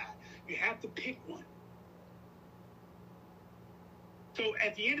pesticide. You have to pick one. So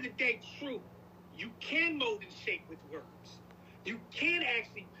at the end of the day, true, you can mold and shape with words. You can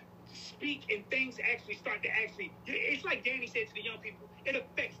actually speak and things actually start to it's like Danny said to the young people, it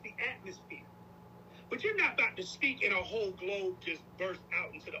affects the atmosphere. But you're not about to speak and a whole globe just burst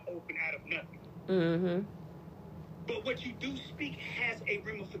out into the open out of nothing. Mm-hmm. But what you do speak has a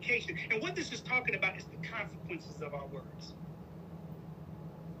ramification. And what this is talking about is the consequences of our words.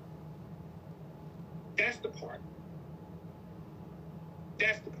 That's the part.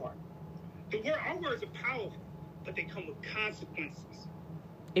 That's the part. Our words are powerful, but they come with consequences.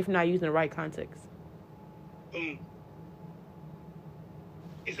 If not used in the right context. Boom.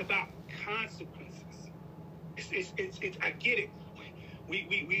 It's about consequences. It's I get it.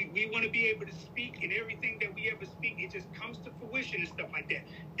 We want to be able to speak, and everything that we ever speak, it just comes to fruition and stuff like that.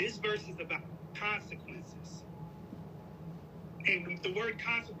 This verse is about consequences. And the word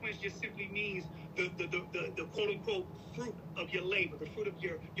consequence just simply means the quote unquote fruit of your labor, the fruit of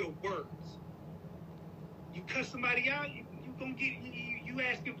your words. You cuss somebody out, you gonna get you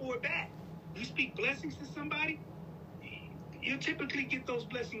asking for it back. You speak blessings to somebody, you typically get those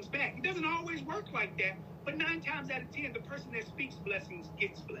blessings back. It doesn't always work like that, but 9 times out of 10, the person that speaks blessings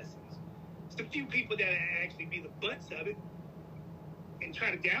gets blessings. It's the few people that actually be the butts of it and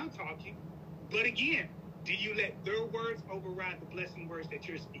try to down talk you. But again, do you let their words override the blessing words that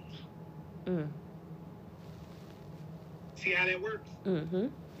you're speaking? Mm. See how that works? Mm-hmm.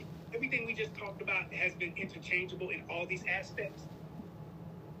 Everything we just talked about has been interchangeable in all these aspects.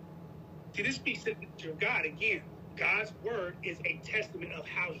 See, this speaks to the nature of God. Again, God's word is a testament of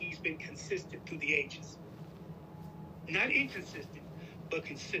how he's been consistent through the ages. Not inconsistent, but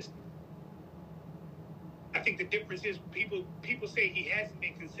consistent. I think the difference is people say he hasn't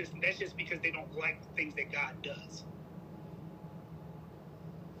been consistent. That's just because they don't like the things that God does.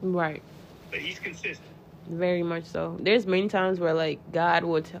 Right. But he's consistent. Very much so. There's many times where like God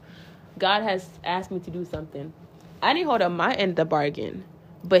has asked me to do something. I didn't hold up my end of the bargain,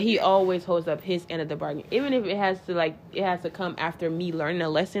 but he always holds up his end of the bargain. Even if it has to come after me learning a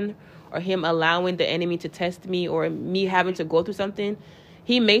lesson, or him allowing the enemy to test me, or me having to go through something.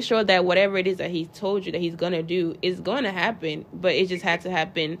 He makes sure that whatever it is that he's told you that he's going to do is going to happen, but it just had to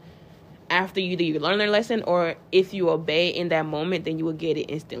happen after you learn their lesson, or if you obey in that moment, then you will get it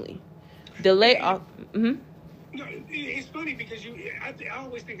instantly. Delay off. Mm-hmm. No, it's funny because I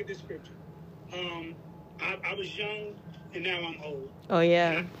always think of this scripture. I was young and now I'm old. Oh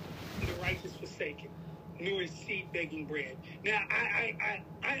yeah. The righteous forsaken, nor is seed begging bread. Now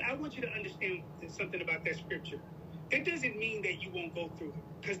I want you to understand something about that scripture. That doesn't mean that you won't go through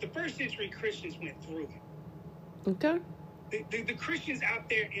it, because the first century Christians went through it. Okay. The Christians out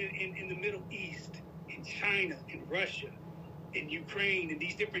there in the Middle East, in China, in Russia, in Ukraine, and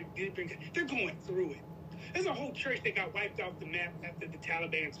these different, they're going through it. There's a whole church that got wiped off the map after the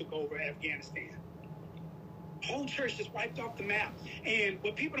Taliban took over Afghanistan. Whole church just wiped off the map. And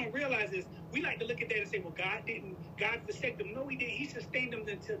what people don't realize is we like to look at that and say, well, God forsake them. No, he didn't. He sustained them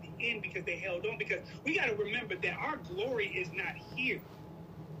until the end because they held on. Because we got to remember that our glory is not here.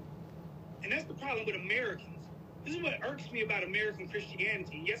 And that's the problem with Americans. This is what irks me about American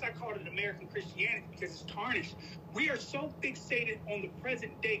Christianity. And yes, I call it American Christianity because it's tarnished. We are so fixated on the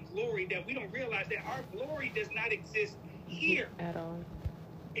present day glory that we don't realize that our glory does not exist here. At all.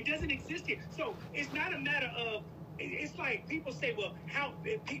 It doesn't exist here. So it's not a matter of, it's like people say, well,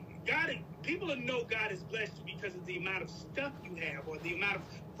 people know God has blessed you because of the amount of stuff you have, or the amount of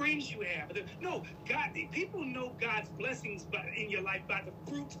friends you have. No, God. People know God's blessings in your life by the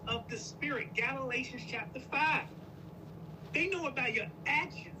fruits of the Spirit. Galatians chapter 5. They know about your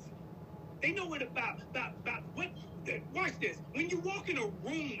actions. They know it about what. Watch this. When you walk in a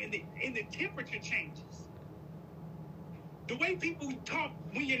room and the temperature changes. The way people talk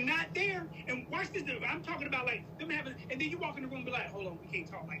when you're not there, and watch this. I'm talking about like them having, and then you walk in the room and be like, hold on, we can't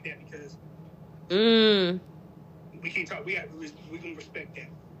talk like that because we can't talk. We're gonna respect that.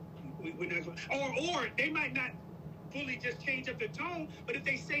 We're not gonna, or they might not fully just change up the tone, but if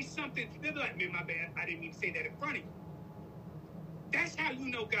they say something, they'll be like, man, my bad, I didn't mean to say that in front of you. That's how you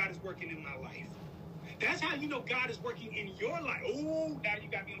know God is working in my life. That's how you know God is working in your life. Oh, now you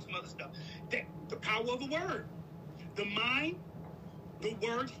got me on some other stuff. The power of the word. The mind, the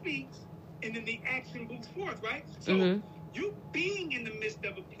word speaks, and then the action moves forth, right? So you being in the midst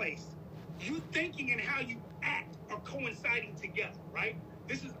of a place, you thinking and how you act are coinciding together, right?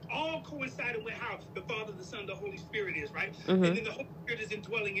 This is all coinciding with how the Father, the Son, the Holy Spirit is, right? And then the Holy Spirit is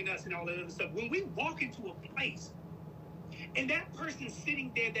indwelling in us and all that other stuff. When we walk into a place, and that person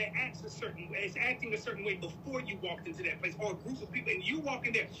sitting there that acts a certain way, is acting a certain way before you walked into that place, or a group of people, and you walk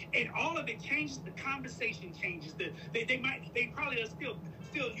in there, and all of it changes. The conversation changes. They probably are still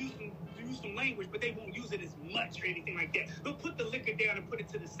using some language, but they won't use it as much or anything like that. They'll put the liquor down and put it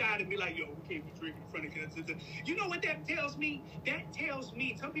to the side and be like, "Yo, we can't be drinking in front of kids." You know what that tells me? That tells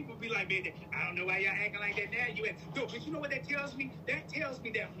me some people be like, "Man, I don't know why y'all acting like that now." No, but you know what that tells me? That tells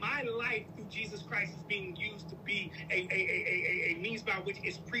me that my life through Jesus Christ is being used to be a means by which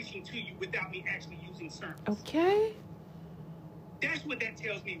it's preaching to you without me actually using sermons. Okay. That's what that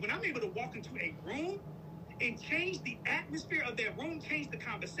tells me. When I'm able to walk into a room and change the atmosphere of that room, change the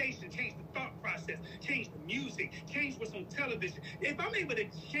conversation, change the thought process, change the music, change what's on television. If I'm able to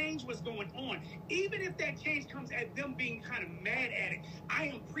change what's going on, even if that change comes at them being kind of mad at it, I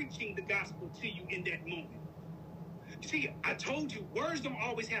am preaching the gospel to you in that moment. See, I told you, words don't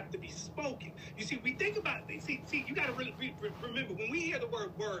always have to be spoken. You see, we think about it. See, you got to really remember, when we hear the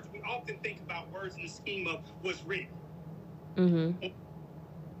word words, we often think about words in the scheme of what's written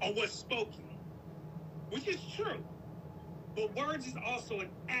or what's spoken, which is true. But words is also an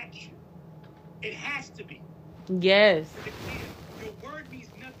action. It has to be. Yes. Your word means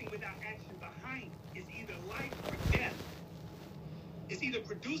nothing without action behind it. It's either life or death. It's either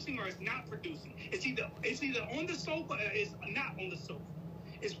producing or it's not producing. It's either on the sofa or it's not on the sofa.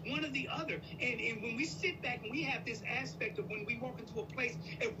 It's one or the other. And when we sit back and we have this aspect of when we walk into a place,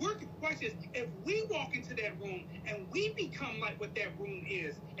 if we walk into that room and we become like what that room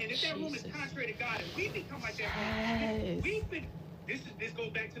is, and if that room is contrary to God, and we become like that room, this goes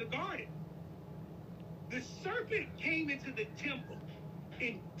back to the garden. The serpent came into the temple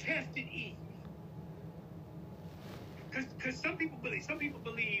and tested Eve. Because some people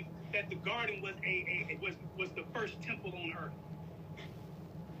believe that the garden was the first temple on earth.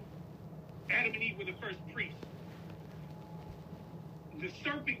 Adam and Eve were the first priests. The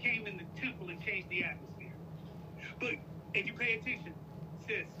serpent came in the temple and changed the atmosphere. But if you pay attention,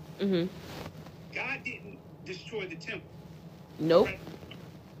 sis, God didn't destroy the temple. Nope. Right?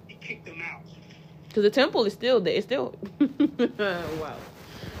 He kicked them out. Because the temple is still there. It's still... Wow.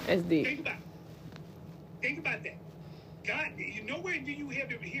 That's deep. Think about that. God, nowhere do you hear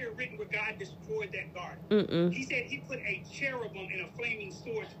it written where God destroyed that garden. He said he put a cherubim and a flaming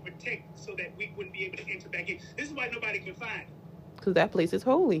sword to protect so that we wouldn't be able to enter back in. This is why nobody can find it. Because that place is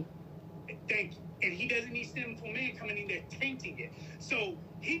holy. Thank you. And he doesn't need sinful man coming in there tainting it. So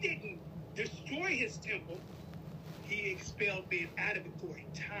he didn't destroy his temple. He expelled men out of it for a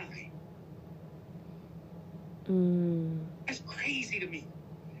time. That's crazy to me.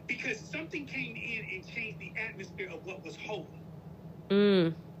 Because something came in and changed the atmosphere of what was holy.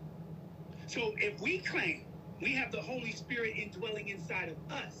 So if we claim we have the Holy Spirit indwelling inside of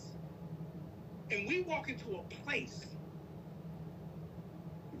us, and we walk into a place,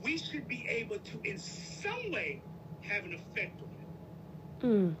 we should be able to, in some way, have an effect on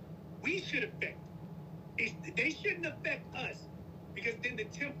it. We should affect it. They shouldn't affect us, because then the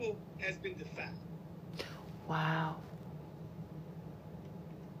temple has been defiled.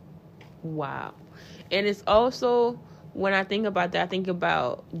 Wow. And it's also, when I think about that, I think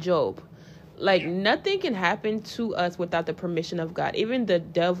about Job. Like, nothing can happen to us without the permission of God. Even the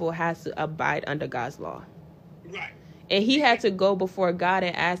devil has to abide under God's law. Right. And he had to go before God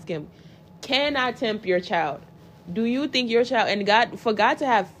and ask him, can I tempt your child? Do you think your child... And for God to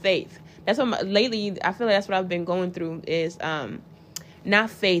have faith. That's what lately, I feel like that's what I've been going through is, not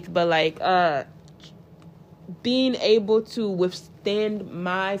faith, but like, being able to withstand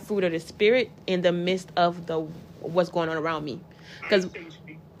my fruit of the Spirit in the midst of what's going on around me.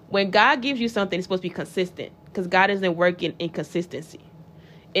 when God gives you something, it's supposed to be consistent, because God isn't working in consistency.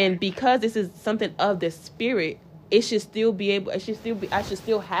 And because this is something of the spirit, it should still be able, I should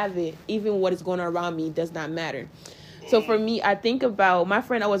still have it, even what is going on around me does not matter. So for me, I think about, my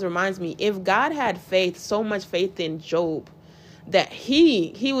friend always reminds me, if God had faith, so much faith in Job, that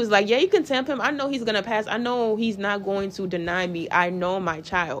he was like, yeah, you can tempt him. I know he's going to pass. I know he's not going to deny me. I know my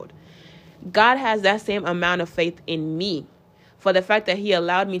child. God has that same amount of faith in me for the fact that he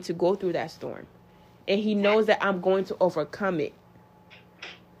allowed me to go through that storm. And he knows that I'm going to overcome it.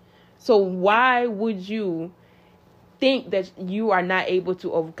 So why would you think that you are not able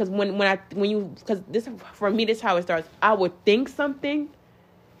to over? Because because this, for me, this is how it starts. I would think something,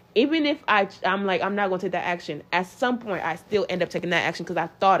 even if I'm like, I'm not going to take that action. At some point, I still end up taking that action because I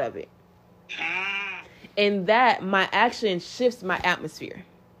thought of it. And that, my action shifts my atmosphere.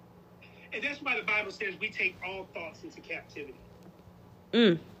 And that's why the Bible says we take all thoughts into captivity.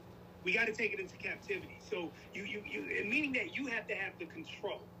 We got to take it into captivity. So you meaning that you have to have the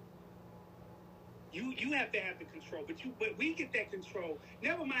control. You have to have the control, but we get that control.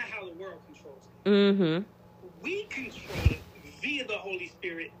 Never mind how the world controls it. Mm-hmm. We control it via the Holy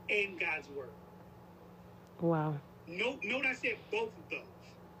Spirit and God's word. Wow. Note I said both of those.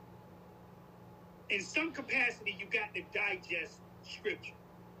 In some capacity, you got to digest scripture.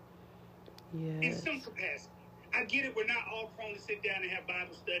 Yes. In some capacity. I get it. We're not all prone to sit down and have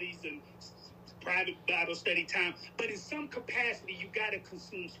Bible studies and private Bible study time, but in some capacity, you got to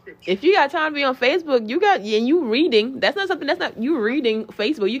consume scripture. If you got time to be on Facebook, you reading. That's not you reading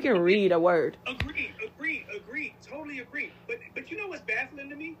Facebook. You can read a word. Agree. Totally agree. But you know what's baffling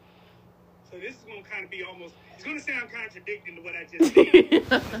to me? So this is going to kind of be almost, it's going to sound contradicting to what I just said.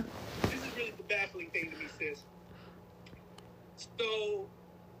 This is really the baffling thing to me, sis. So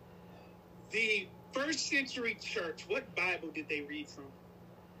the first century church, what Bible did they read from?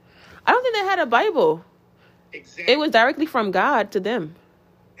 I don't think they had a Bible. Exactly. It was directly from God to them.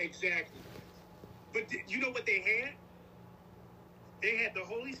 Exactly. But you know what they had? They had the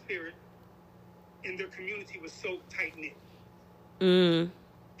Holy Spirit, and their community was so tight-knit.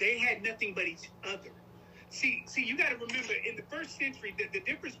 They had nothing but each other. See, you got to remember, in the first century, the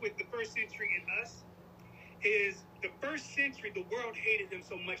difference with the first century and us is the first century, the world hated them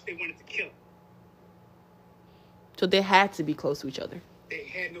so much they wanted to kill them. So they had to be close to each other. They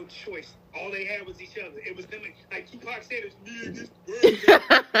had no choice. All they had was each other. It was them, like Tupac said, it was me against the world.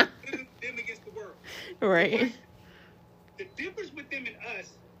 Them against the world. Right. The difference with them and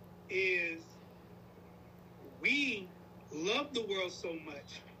us is we love the world so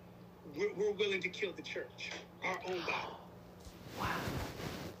much, we're willing to kill the church, our own body. Wow.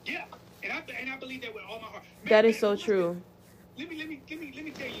 Yeah, and I believe that with all my heart. That is so true. Let me tell you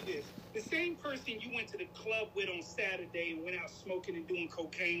this. The same person you went to the club with on Saturday and went out smoking and doing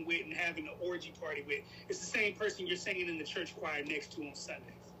cocaine with and having an orgy party with, it's the same person you're singing in the church choir next to on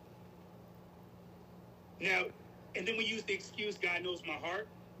Sundays. Now, and then we use the excuse, God knows my heart.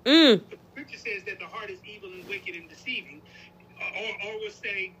 The scripture says that the heart is evil and wicked and deceiving. Or we'll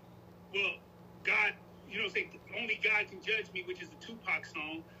say, well, God, say only God can judge me, which is a Tupac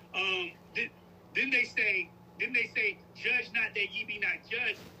song. Didn't they say, judge not that ye be not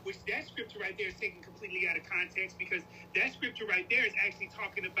judged, which that scripture right there is taken completely out of context, because that scripture right there is actually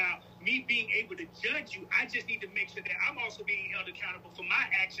talking about me being able to judge you. I just need to make sure that I'm also being held accountable for my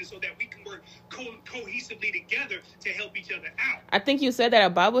actions so that we can work cohesively together to help each other out. I think you said that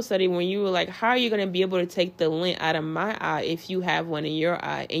at Bible study when you were like, how are you going to be able to take the lint out of my eye if you have one in your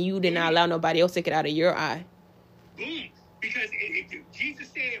eye and you did not allow nobody else to take it out of your eye? Boom. Because Jesus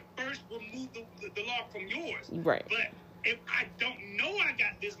said, first remove the law from yours. Right. But if I don't know I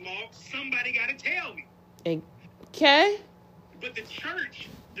got this law, somebody got to tell me. Okay. But the church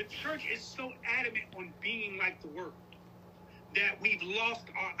is so adamant on being like the world that we've lost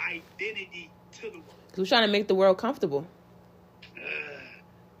our identity to the world. Because we're trying to make the world comfortable. There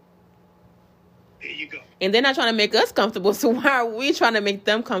you go. And they're not trying to make us comfortable, so why are we trying to make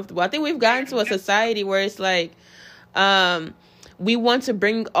them comfortable? I think we've gotten to a society where it's like, we want to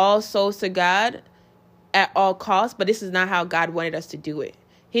bring all souls to God at all costs, but this is not how God wanted us to do it.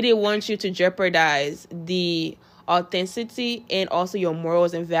 He didn't want you to jeopardize the authenticity and also your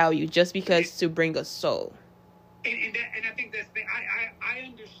morals and value just because to bring a soul. And I think that's the thing. I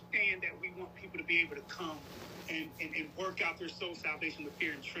understand that we want people to be able to come and work out their soul salvation with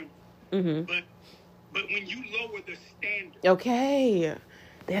fear and trembling. Mm-hmm. But when you lower the standard, okay,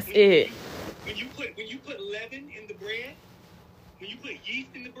 that's it. When you put leaven in the bread, when you put yeast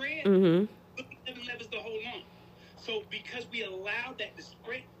in the bread, mm-hmm. leaven levels the whole lump. So because we allow that to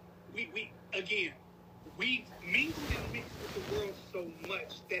spread, we we've mingled and mixed with the world so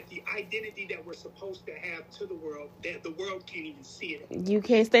much that the identity that we're supposed to have to the world, that the world can't even see it. You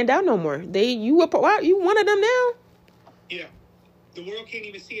can't stand out no more. You one of them now? Yeah. The world can't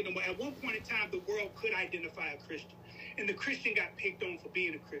even see it no more. At one point in time, the world could identify a Christian. And the Christian got picked on for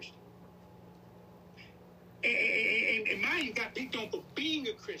being a Christian. And mind you, got picked on for being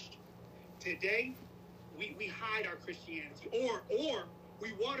a Christian. Today, we hide our Christianity. Or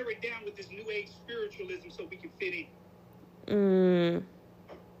we water it down with this new age spiritualism so we can fit in.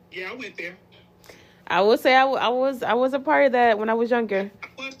 Yeah, I went there. I would say I was a part of that when I was younger. I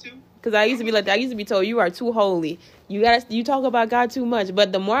was too. Because I used to be like that. I used to be told you are too holy. You talk about God too much.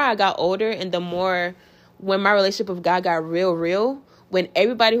 But the more I got older and the more when my relationship with God got real, when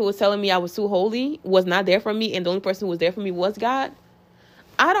everybody who was telling me I was too holy was not there for me and the only person who was there for me was God,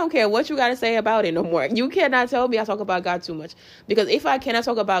 I don't care what you got to say about it no more. You cannot tell me I talk about God too much. Because if I cannot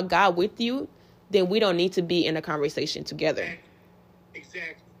talk about God with you, then we don't need to be in a conversation together.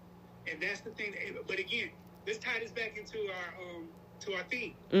 Exactly. And that's the thing. But again, let's tie this back into our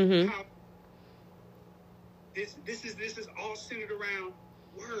theme. Mm-hmm. How this is all centered around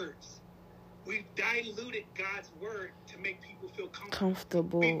words. We've diluted God's word to make people feel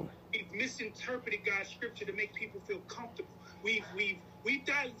comfortable. We've misinterpreted God's scripture to make people feel comfortable. We've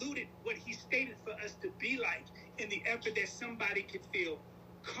diluted what He stated for us to be like in the effort that somebody could feel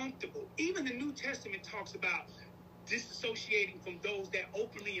comfortable. Even the New Testament talks about disassociating from those that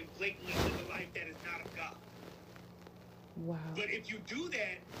openly and blatantly live a life that is not of God. Wow. But if you do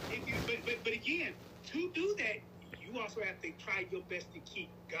that, but again, to do that, you also have to try your best to keep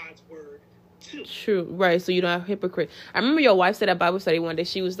God's word too. True, right? So you don't have hypocrite. I remember your wife said at Bible study one day.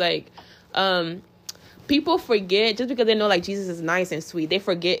 She was like, people forget just because they know like Jesus is nice and sweet, they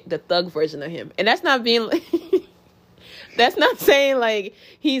forget the thug version of Him, and that's not being like, that's not saying like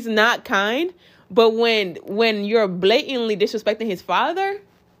He's not kind. But when you're blatantly disrespecting His Father,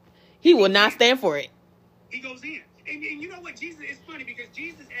 He will not stand for it. He goes in. And you know what? Jesus, it's funny because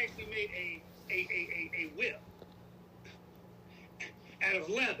Jesus actually made a whip out of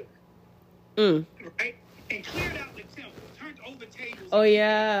leather. Right? And cleared out the temple, turned over tables. Oh,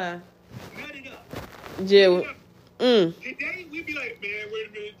 yeah. Nutted up. Jill. Today, we'd be like, man, wait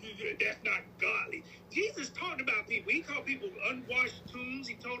a minute, that's not godly. Jesus talked about people. He called people unwashed tombs.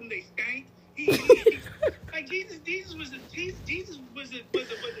 He told them they stank. Like Jesus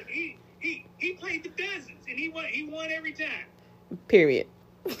he played the dozens and he won every time. Period.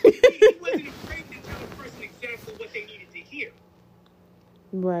 He wasn't afraid to tell a person exactly what they needed to hear.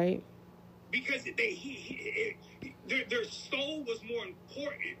 Right. Because their soul was more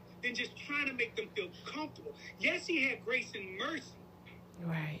important than just trying to make them feel comfortable. Yes, He had grace and mercy.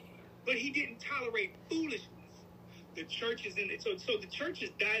 Right. But He didn't tolerate foolishness. The church is in it. So the church has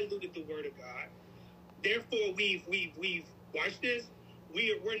diluted the word of God. Therefore, we've watch this.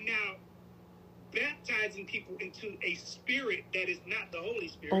 We're now baptizing people into a spirit that is not the Holy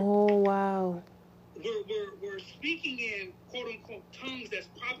Spirit. Oh, wow. We're speaking in quote unquote tongues that's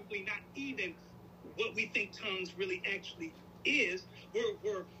probably not even what we think tongues really actually is.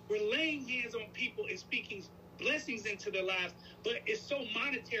 We're laying hands on people and speaking blessings into their lives, but it's so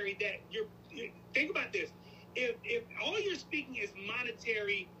monetary that you think about this. If all you're speaking is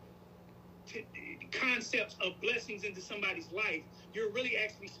monetary concepts of blessings into somebody's life, you're really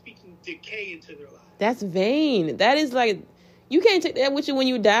actually speaking decay into their life. That's vain. That is like, you can't take that with you when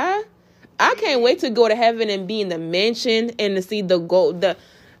you die. I can't wait to go to heaven and be in the mansion and to see the gold,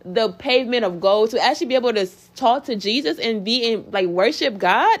 the pavement of gold, to actually be able to talk to Jesus and be in like worship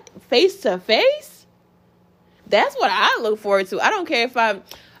God face to face. That's what I look forward to. I don't care if I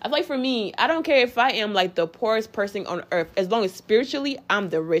like, for me, I don't care if I am like the poorest person on earth, as long as spiritually I'm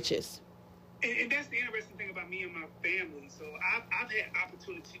the richest. And that's the interesting thing about me and my family. So I've had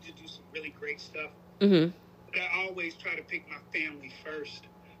opportunity to do some really great stuff. Mm-hmm. But I always try to pick my family first.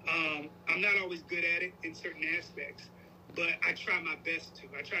 I'm not always good at it in certain aspects, but I try my best to.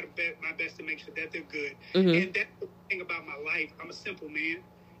 I try to bet my best to make sure that they're good. Mm-hmm. And that's the thing about my life. I'm a simple man.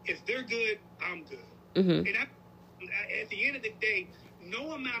 If they're good, I'm good. Mm-hmm. And at the end of the day,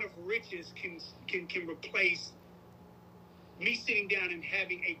 no amount of riches can replace me sitting down and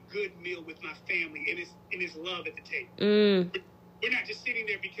having a good meal with my family and it's love at the table. We're not just sitting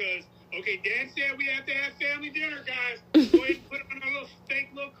there because, okay, Dad said we have to have family dinner, guys. Go ahead and put on our little fake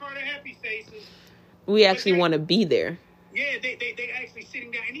little Carter happy faces. We actually want to be there. Yeah, they actually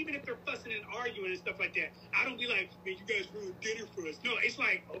sitting down, and even if they're fussing and arguing and stuff like that, I don't be like, man, you guys ruined dinner for us. No, it's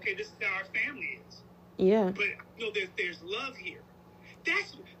like, okay, this is how our family is. Yeah. But there's love here.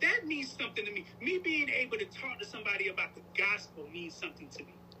 That means something to me. Me being able to talk to somebody about the gospel means something to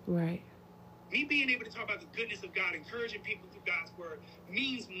me. Right. Me being able to talk about the goodness of God, encouraging people through God's word,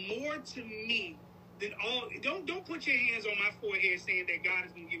 means more to me than all. Don't put your hands on my forehead saying that God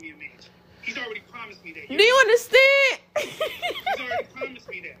is going to give me a mansion. He's already promised me that. Do you understand? He's already promised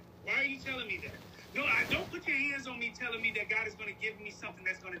me that. Why are you telling me that? No, don't put your hands on me telling me that God is going to give me something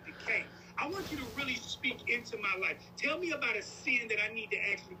that's going to decay. I want you to really speak into my life. Tell me about a sin that I need to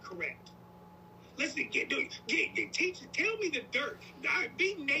actually correct. Listen, teach. Tell me the dirt.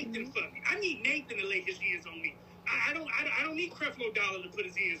 Be Nathan for me. I need Nathan to lay his hands on me. I don't need Creflo Dollar to put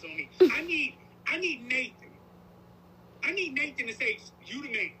his hands on me. I need Nathan. I need Nathan to say, "You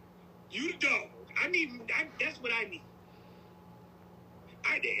the man, you the dog." That's what I need.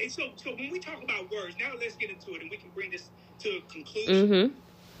 And so when we talk about words, now let's get into it, and we can bring this to a conclusion. Mm-hmm.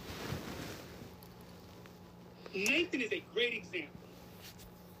 Nathan is a great example.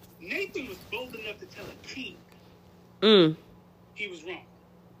 Nathan was bold enough to tell a king he was wrong.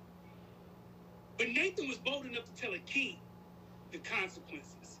 But Nathan was bold enough to tell a king the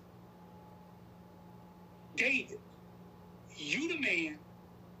consequences. David, you the man,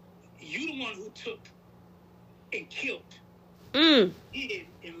 you the one who took and killed, hid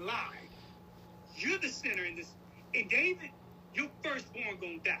and lied. You're the sinner in this. And David, your firstborn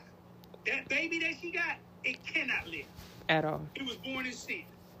gonna die. That baby that she got, it cannot live. At all. It was born in sin.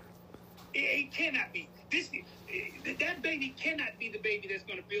 It cannot be. That baby cannot be the baby that's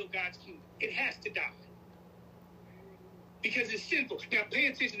going to build God's kingdom. It has to die. Because it's sinful. Now, pay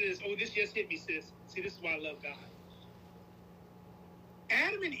attention to this. Oh, this just hit me, sis. See, this is why I love God.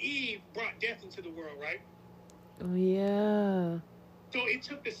 Adam and Eve brought death into the world, right? Oh, yeah. So it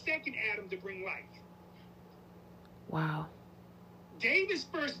took the second Adam to bring life. Wow. David's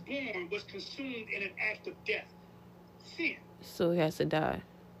firstborn was consumed in an act of death. Sin. So he has to die.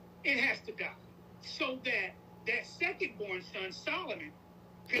 It has to die. So that second-born son, Solomon,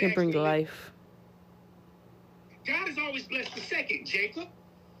 Can bring life. God has always blessed the second. Jacob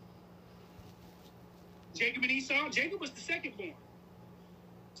and Esau. Jacob was the second-born.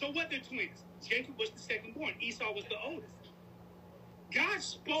 So what? They're twins. Jacob was the second-born. Esau was the oldest. God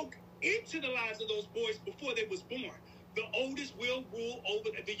spoke into the lives of those boys before they was born. The oldest will rule over,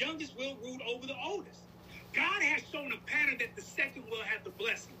 the youngest will rule over the oldest. God has shown a pattern that the second will have the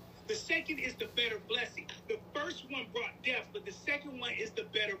blessing. The second is the better blessing. The first one brought death, but the second one is the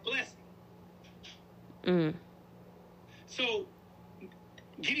better blessing. So,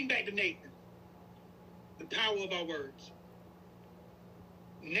 getting back to Nathan, the power of our words.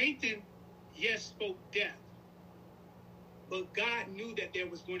 Nathan, yes, spoke death, but God knew that there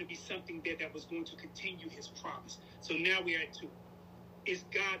was going to be something there that was going to continue his promise. So now we are at 2. It's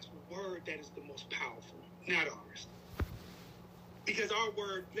God's word that is the most powerful, not ours. Because our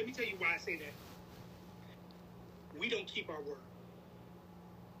word, let me tell you why I say that. We don't keep our word.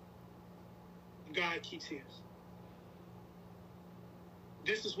 God keeps his.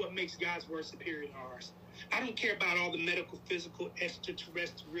 This is what makes God's word superior to ours. I don't care about all the medical, physical,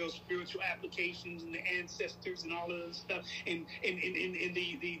 extraterrestrial, spiritual applications and the ancestors and all of this stuff and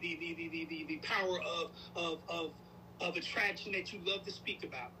the power of attraction that you love to speak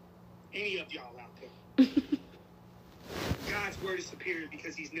about. Any of y'all out there. God's word is superior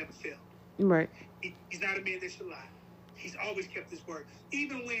because he's never failed. Right. He's not a man that should lie. He's always kept his word.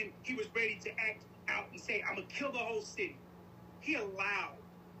 Even when he was ready to act out and say, I'm going to kill the whole city, he allowed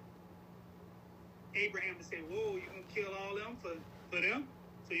Abraham to say, whoa, you're going to kill all them for them?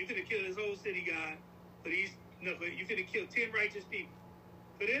 So you're going to kill this whole city, God, for these, no, but you're going to kill 10 righteous people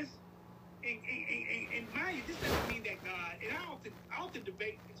for this? And mind you, this doesn't mean that God, and I often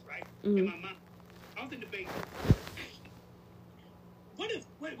debate this, right, in my mind. I often debate this. What if,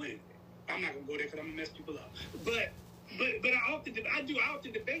 wait, I'm not going to go there because I'm going to mess people up. But I often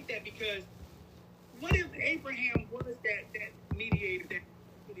debate that because what if Abraham was that mediator that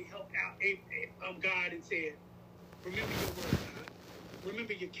really helped out God and said, remember your word, God.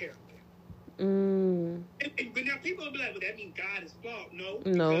 Remember your character. But now people will be like, well, that means God is flawed. No.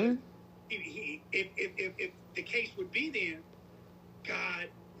 If the case would be then, God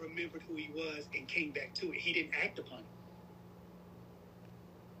remembered who he was and came back to it. He didn't act upon it.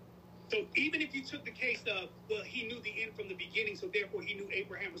 So even if you took the case of, well, he knew the end from the beginning, so therefore he knew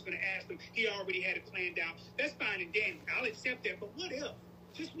Abraham was going to ask him. He already had it planned out. That's fine and dandy. I'll accept that. But what if?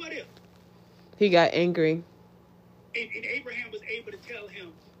 Just what if? He got angry. And Abraham was able to tell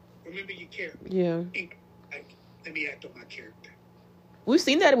him, remember your character. Yeah. And, let me act on my character. We've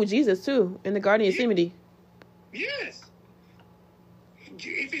seen that with Jesus, too, in the Garden of Gethsemane. Yes.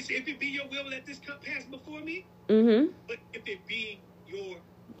 If it be your will, let this cup pass before me. But if it be your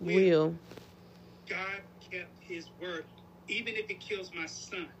will, God kept his word. even if it kills my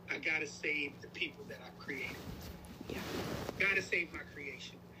son, I gotta save the people that I created. Yeah. Gotta save my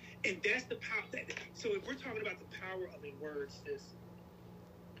creation. And that's the power. So if we're talking about the power of a word, sis,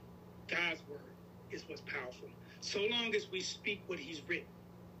 God's word is what's powerful. So long as we speak what he's written.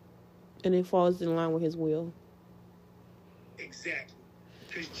 And it falls in line with his will. Exactly.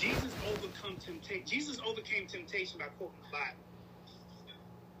 Because Jesus overcame temptation by quoting the Bible.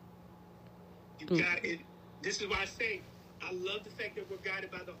 You got it. This is why I say I love the fact that we're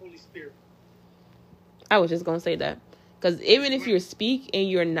guided by the Holy Spirit. I was just going to say that. Because even if you speak and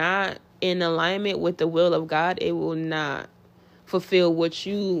you're not in alignment with the will of God, it will not fulfill what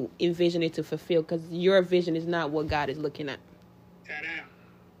you envision it to fulfill. Because your vision is not what God is looking at. Ta-da.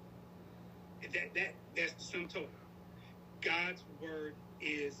 That's the sum total. God's word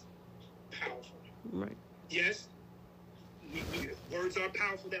is powerful. Right. Yes, words are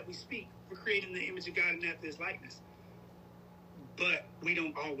powerful that we speak. We're creating the image of God and after his likeness. But we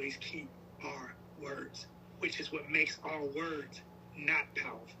don't always keep our words, which is what makes our words not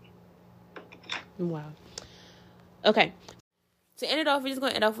powerful. Wow. Okay. To end it off, we're just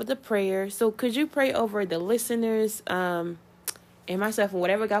going to end off with a prayer. So could you pray over the listeners and myself and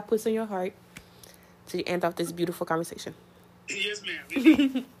whatever God puts on your heart to end off this beautiful conversation? Yes,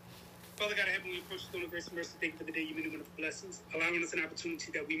 ma'am. Father God, heaven, we approach your throne of grace and mercy. Thank you for the day you've been doing for blessings, allowing us an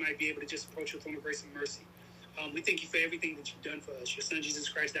opportunity that we might be able to just approach your throne of grace and mercy. We thank you for everything that you've done for us. Your son, Jesus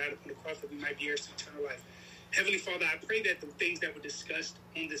Christ, died upon the cross that we might be heirs to eternal life. Heavenly Father, I pray that the things that were discussed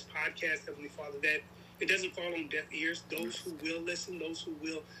on this podcast, Heavenly Father, that it doesn't fall on deaf ears. Those who will listen, those who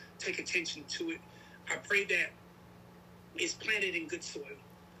will take attention to it, I pray that it's planted in good soil,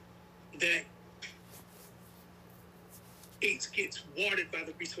 that it gets watered by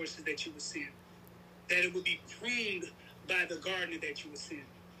the resources that you will send, that it will be pruned by the gardener that you will send.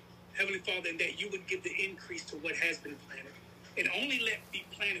 Heavenly Father, and that you would give the increase to what has been planted. And only let be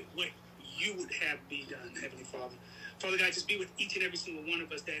planted what you would have be done, Heavenly Father. Father God, just be with each and every single one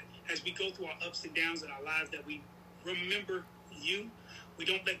of us, that as we go through our ups and downs in our lives, that we remember you. We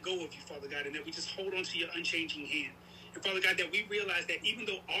don't let go of you, Father God, and that we just hold on to your unchanging hand. And Father God, that we realize that even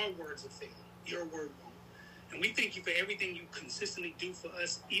though our words have failed, your word won't. And we thank you for everything you consistently do for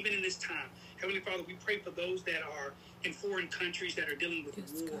us, even in this time. Heavenly Father, we pray for those that are in foreign countries that are dealing with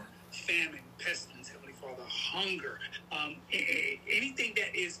war, famine, pestilence, Heavenly Father, hunger, anything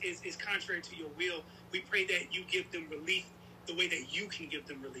that is contrary to your will. We pray that you give them relief the way that you can give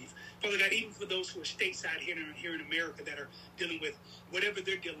them relief. Father God, even for those who are stateside here in America that are dealing with whatever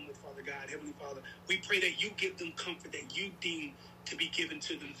they're dealing with, Father God, Heavenly Father, we pray that you give them comfort that you deem to be given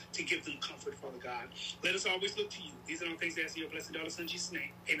to them, to give them comfort, Father God. Let us always look to you. These are all things that I ask in your blessed daughter, son, Jesus' name.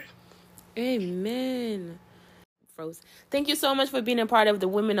 Amen. Amen. Thank you so much for being a part of the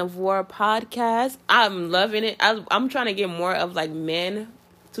Women of War podcast. I'm loving it. I'm trying to get more of like men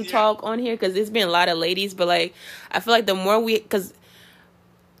to talk on here, because there's been a lot of ladies, but like I feel like the more because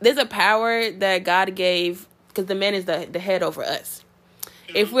there's a power that God gave, because the man is the head over us.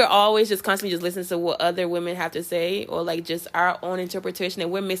 If we're always just constantly just listening to what other women have to say, or like just our own interpretation,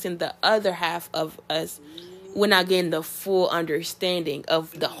 and we're missing the other half of us, we're not getting the full understanding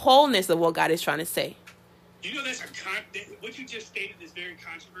of the wholeness of what God is trying to say. You know, what you just stated is very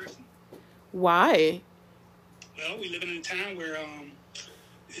controversial. Why? Well, we live in a time where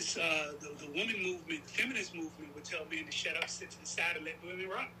it's the woman movement, the feminist movement would tell men to shut up, sit to the side, and let women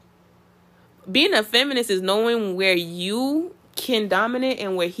rock. Being a feminist is knowing where you can dominate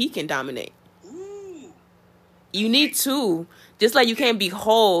and where he can dominate. Ooh. You need to. Just like you can't be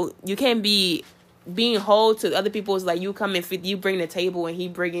whole. You can't be being whole to other people's, like you come and fit, you bring the table and he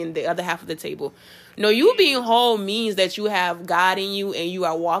bringing the other half of the table. No, you being whole means that you have God in you and you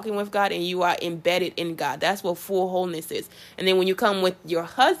are walking with God and you are embedded in God. That's what full wholeness is. And then when you come with your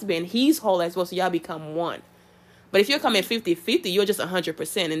husband, he's whole as well, so y'all become one. But if you're coming 50-50, you're just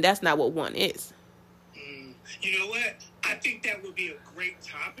 100%, and that's not what one is. You know what? I think that would be a great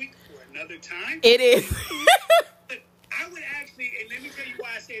topic for another time. It is. But I would actually, and let me tell you why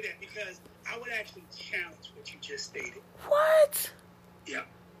I say that, because I would actually challenge what you just stated. What? Yeah.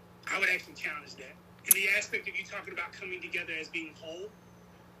 I would actually challenge that. In the aspect of you talking about coming together as being whole,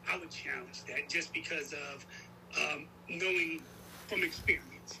 I would challenge that just because of knowing from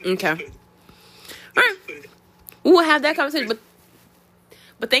experience. Okay. All right. We will have that conversation.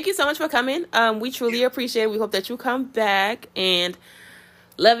 But thank you so much for coming. We truly appreciate it. We hope that you come back, and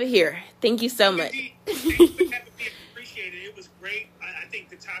love it here. Thank you so much. Thanks for having me. Appreciate it. It was great. I think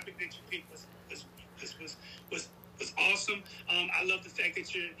the topic that you picked was awesome. I love the fact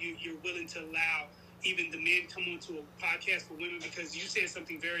that you're willing to allow even the men come onto a podcast for women, because you said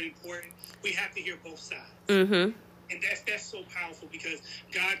something very important. We have to hear both sides. Mm-hmm. And that's so powerful because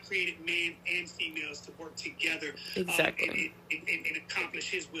God created men and females to work together Exactly. and accomplish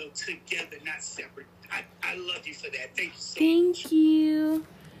His will together, not separate. I love you for that. Thank you so much. Thank you.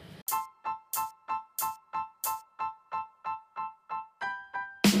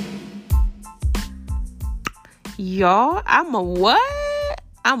 Y'all, I'm a what?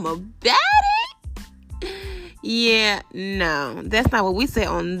 I'm a baddie? Yeah, no, that's not what we say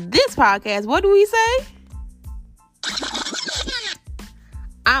on this podcast. What do we say?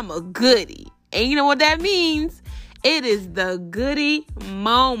 I'm a goodie. And you know what that means? It is the goodie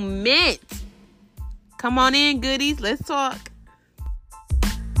moment. Come on in, goodies. Let's talk.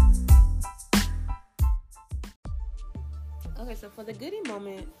 Okay, so for the goodie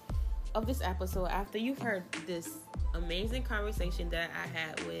moment of this episode, after you've heard this amazing conversation that I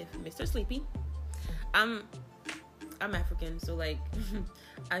had with Mr. Sleepy, I'm African, so like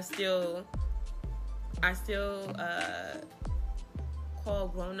I still call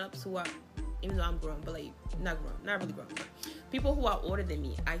grown-ups who are, even though I'm grown, but like not really grown, but people who are older than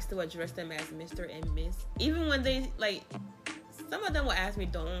me, I still address them as Mr. and Miss, even when they like, some of them will ask me,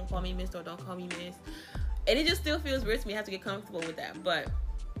 don't call me Mr. or don't call me Miss, and it just still feels weird to me. I have to get comfortable with that. But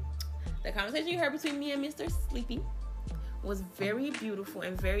the conversation you heard between me and Mr. Sleepy was very beautiful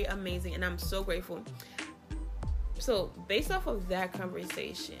and very amazing, and I'm so grateful. So based off of that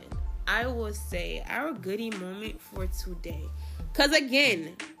conversation, I will say our goodie moment for today, because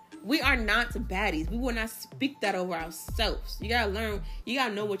again, we are not baddies. We will not speak that over ourselves. You gotta learn, you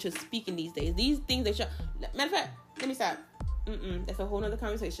gotta know what you're speaking these days. These things that y'all, matter of fact, let me stop. That's a whole nother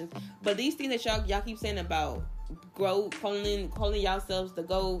conversation. But these things that y'all keep saying about growth, calling yourselves the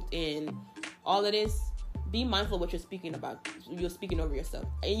GOAT and all of this, be mindful of what you're speaking about. You're speaking over yourself.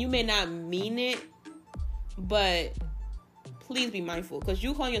 And you may not mean it, but please be mindful, because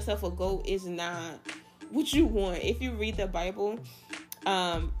you calling yourself a GOAT is not what you want. If you read the Bible,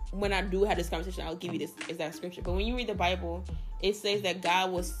 when I do have this conversation, I'll give you this exact scripture. But when you read the Bible, it says that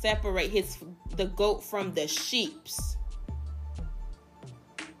God will separate the goat from the sheeps.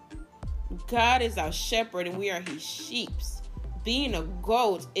 God is our shepherd and we are his sheeps. Being a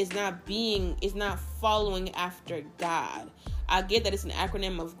goat is not following after God. I get that it's an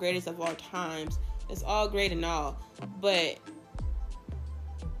acronym of greatest of all times. It's all great and all, but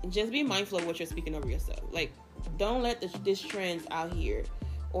just be mindful of what you're speaking over yourself. Like, don't let this trends out here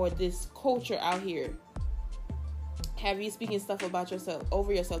or this culture out here have you speaking stuff about yourself,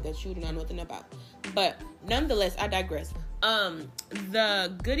 over yourself, that you do not know nothing about. But nonetheless, I digress.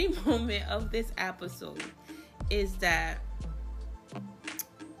 The goodie moment of this episode is that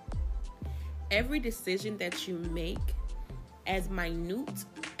every decision that you make, as minute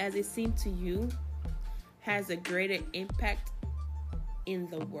as it seems to you, has a greater impact in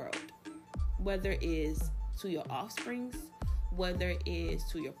the world. Whether it is to your offsprings, whether it is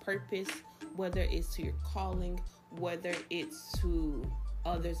to your purpose, whether it's to your calling, whether it's to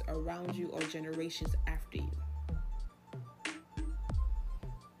others around you or generations after you.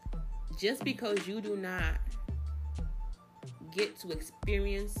 Just because you do not get to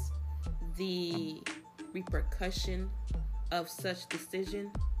experience the repercussion of such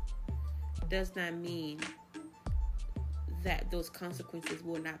decision does not mean that those consequences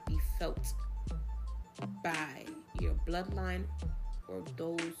will not be felt by your bloodline or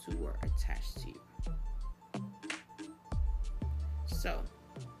those who are attached to you. So,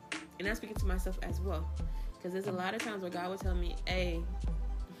 and I'm speaking to myself as well, because there's a lot of times where God will tell me, hey,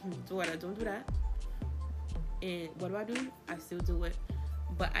 daughter, don't do that. And what do? I still do it.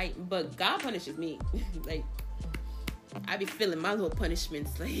 But God punishes me. Like, I be feeling my little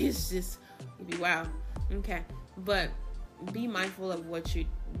punishments. Like, it'd be wow. Okay. But be mindful of what you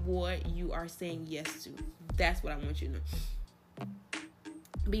are saying yes to. That's what I want you to know.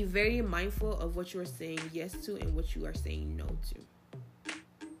 Be very mindful of what you are saying yes to and what you are saying no to.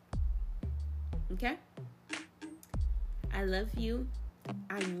 Okay? I love you.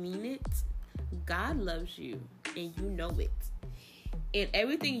 I mean it. God loves you, and you know it. And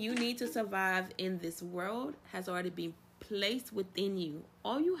everything you need to survive in this world has already been placed within you.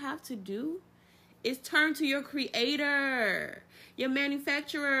 All you have to do is turn to your creator, your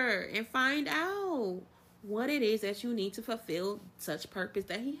manufacturer, and find out what it is that you need to fulfill such purpose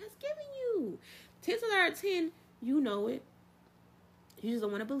that he has given you. 10 out of 10, you know it. You just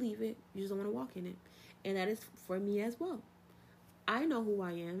don't want to believe it. You just don't want to walk in it. And that is for me as well. I know who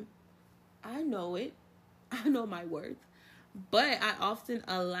I am. I know it. I know my worth. But I often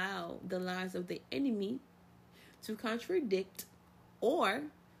allow the lies of the enemy to contradict or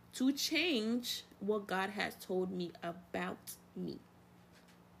to change what God has told me about me.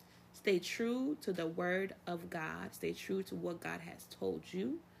 Stay true to the word of God. Stay true to what God has told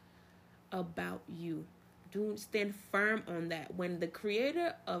you about you. Do stand firm on that. When the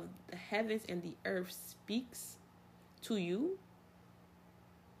creator of the heavens and the earth speaks to you,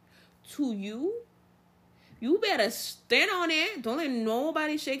 you better stand on it. Don't let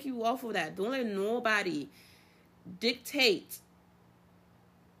nobody shake you off of that. Don't let nobody dictate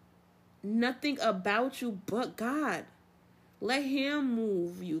nothing about you but God. Let him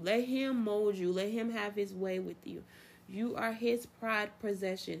move you. Let him mold you. Let him have his way with you. You are his prized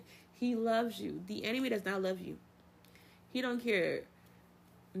possession. He loves you. The enemy does not love you. He don't care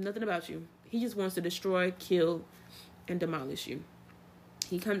nothing about you. He just wants to destroy, kill, and demolish you.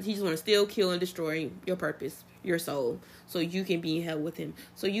 He just wants to steal, kill, and destroy your purpose, your soul, so you can be in hell with him.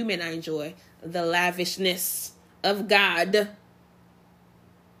 So you may not enjoy the lavishness of God.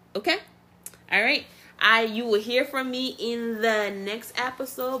 Okay? All right? You will hear from me in the next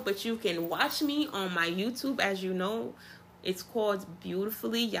episode, but you can watch me on my YouTube. As you know, it's called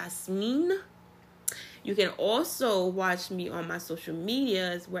Beautifully Yasmin. You can also watch me on my social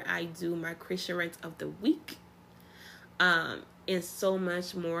medias where I do my Christian Rant of the Week. And so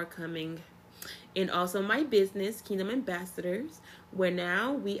much more coming. And also my business, Kingdom Ambassadors, where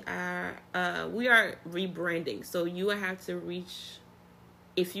now we are rebranding. So you will have to reach,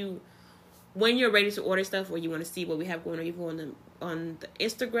 when you're ready to order stuff or you want to see what we have going on, you go on the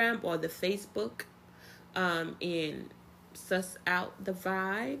Instagram or the Facebook, and suss out the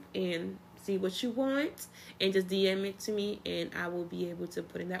vibe and see what you want, and just DM it to me, and I will be able to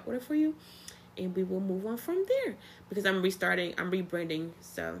put in that order for you, and we will move on from there, because I'm rebranding.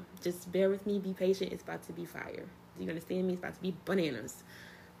 So just bear with me, be patient. It's about to be fire. Do you understand me? It's about to be bananas.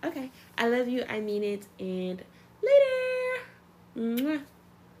 Okay, I love you, I mean it, and later. Mwah.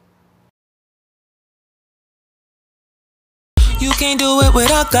 You can't do it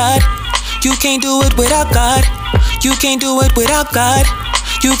without God. You can't do it without God. You can't do it without God.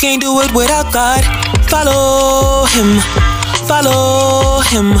 You can't do it without God. Follow him. Follow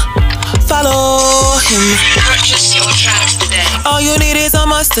him. Follow him. Purchase your tracks today. All you need is a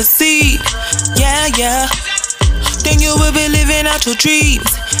mustard seed. Yeah, yeah. Then you will be living out your dreams.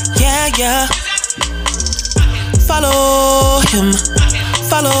 Yeah, yeah. Follow him.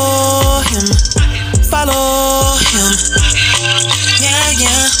 Follow him. Follow him. Yeah,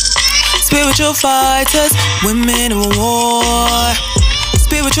 yeah. Spiritual fighters, women in war.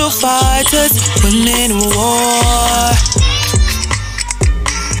 Spiritual fighters, women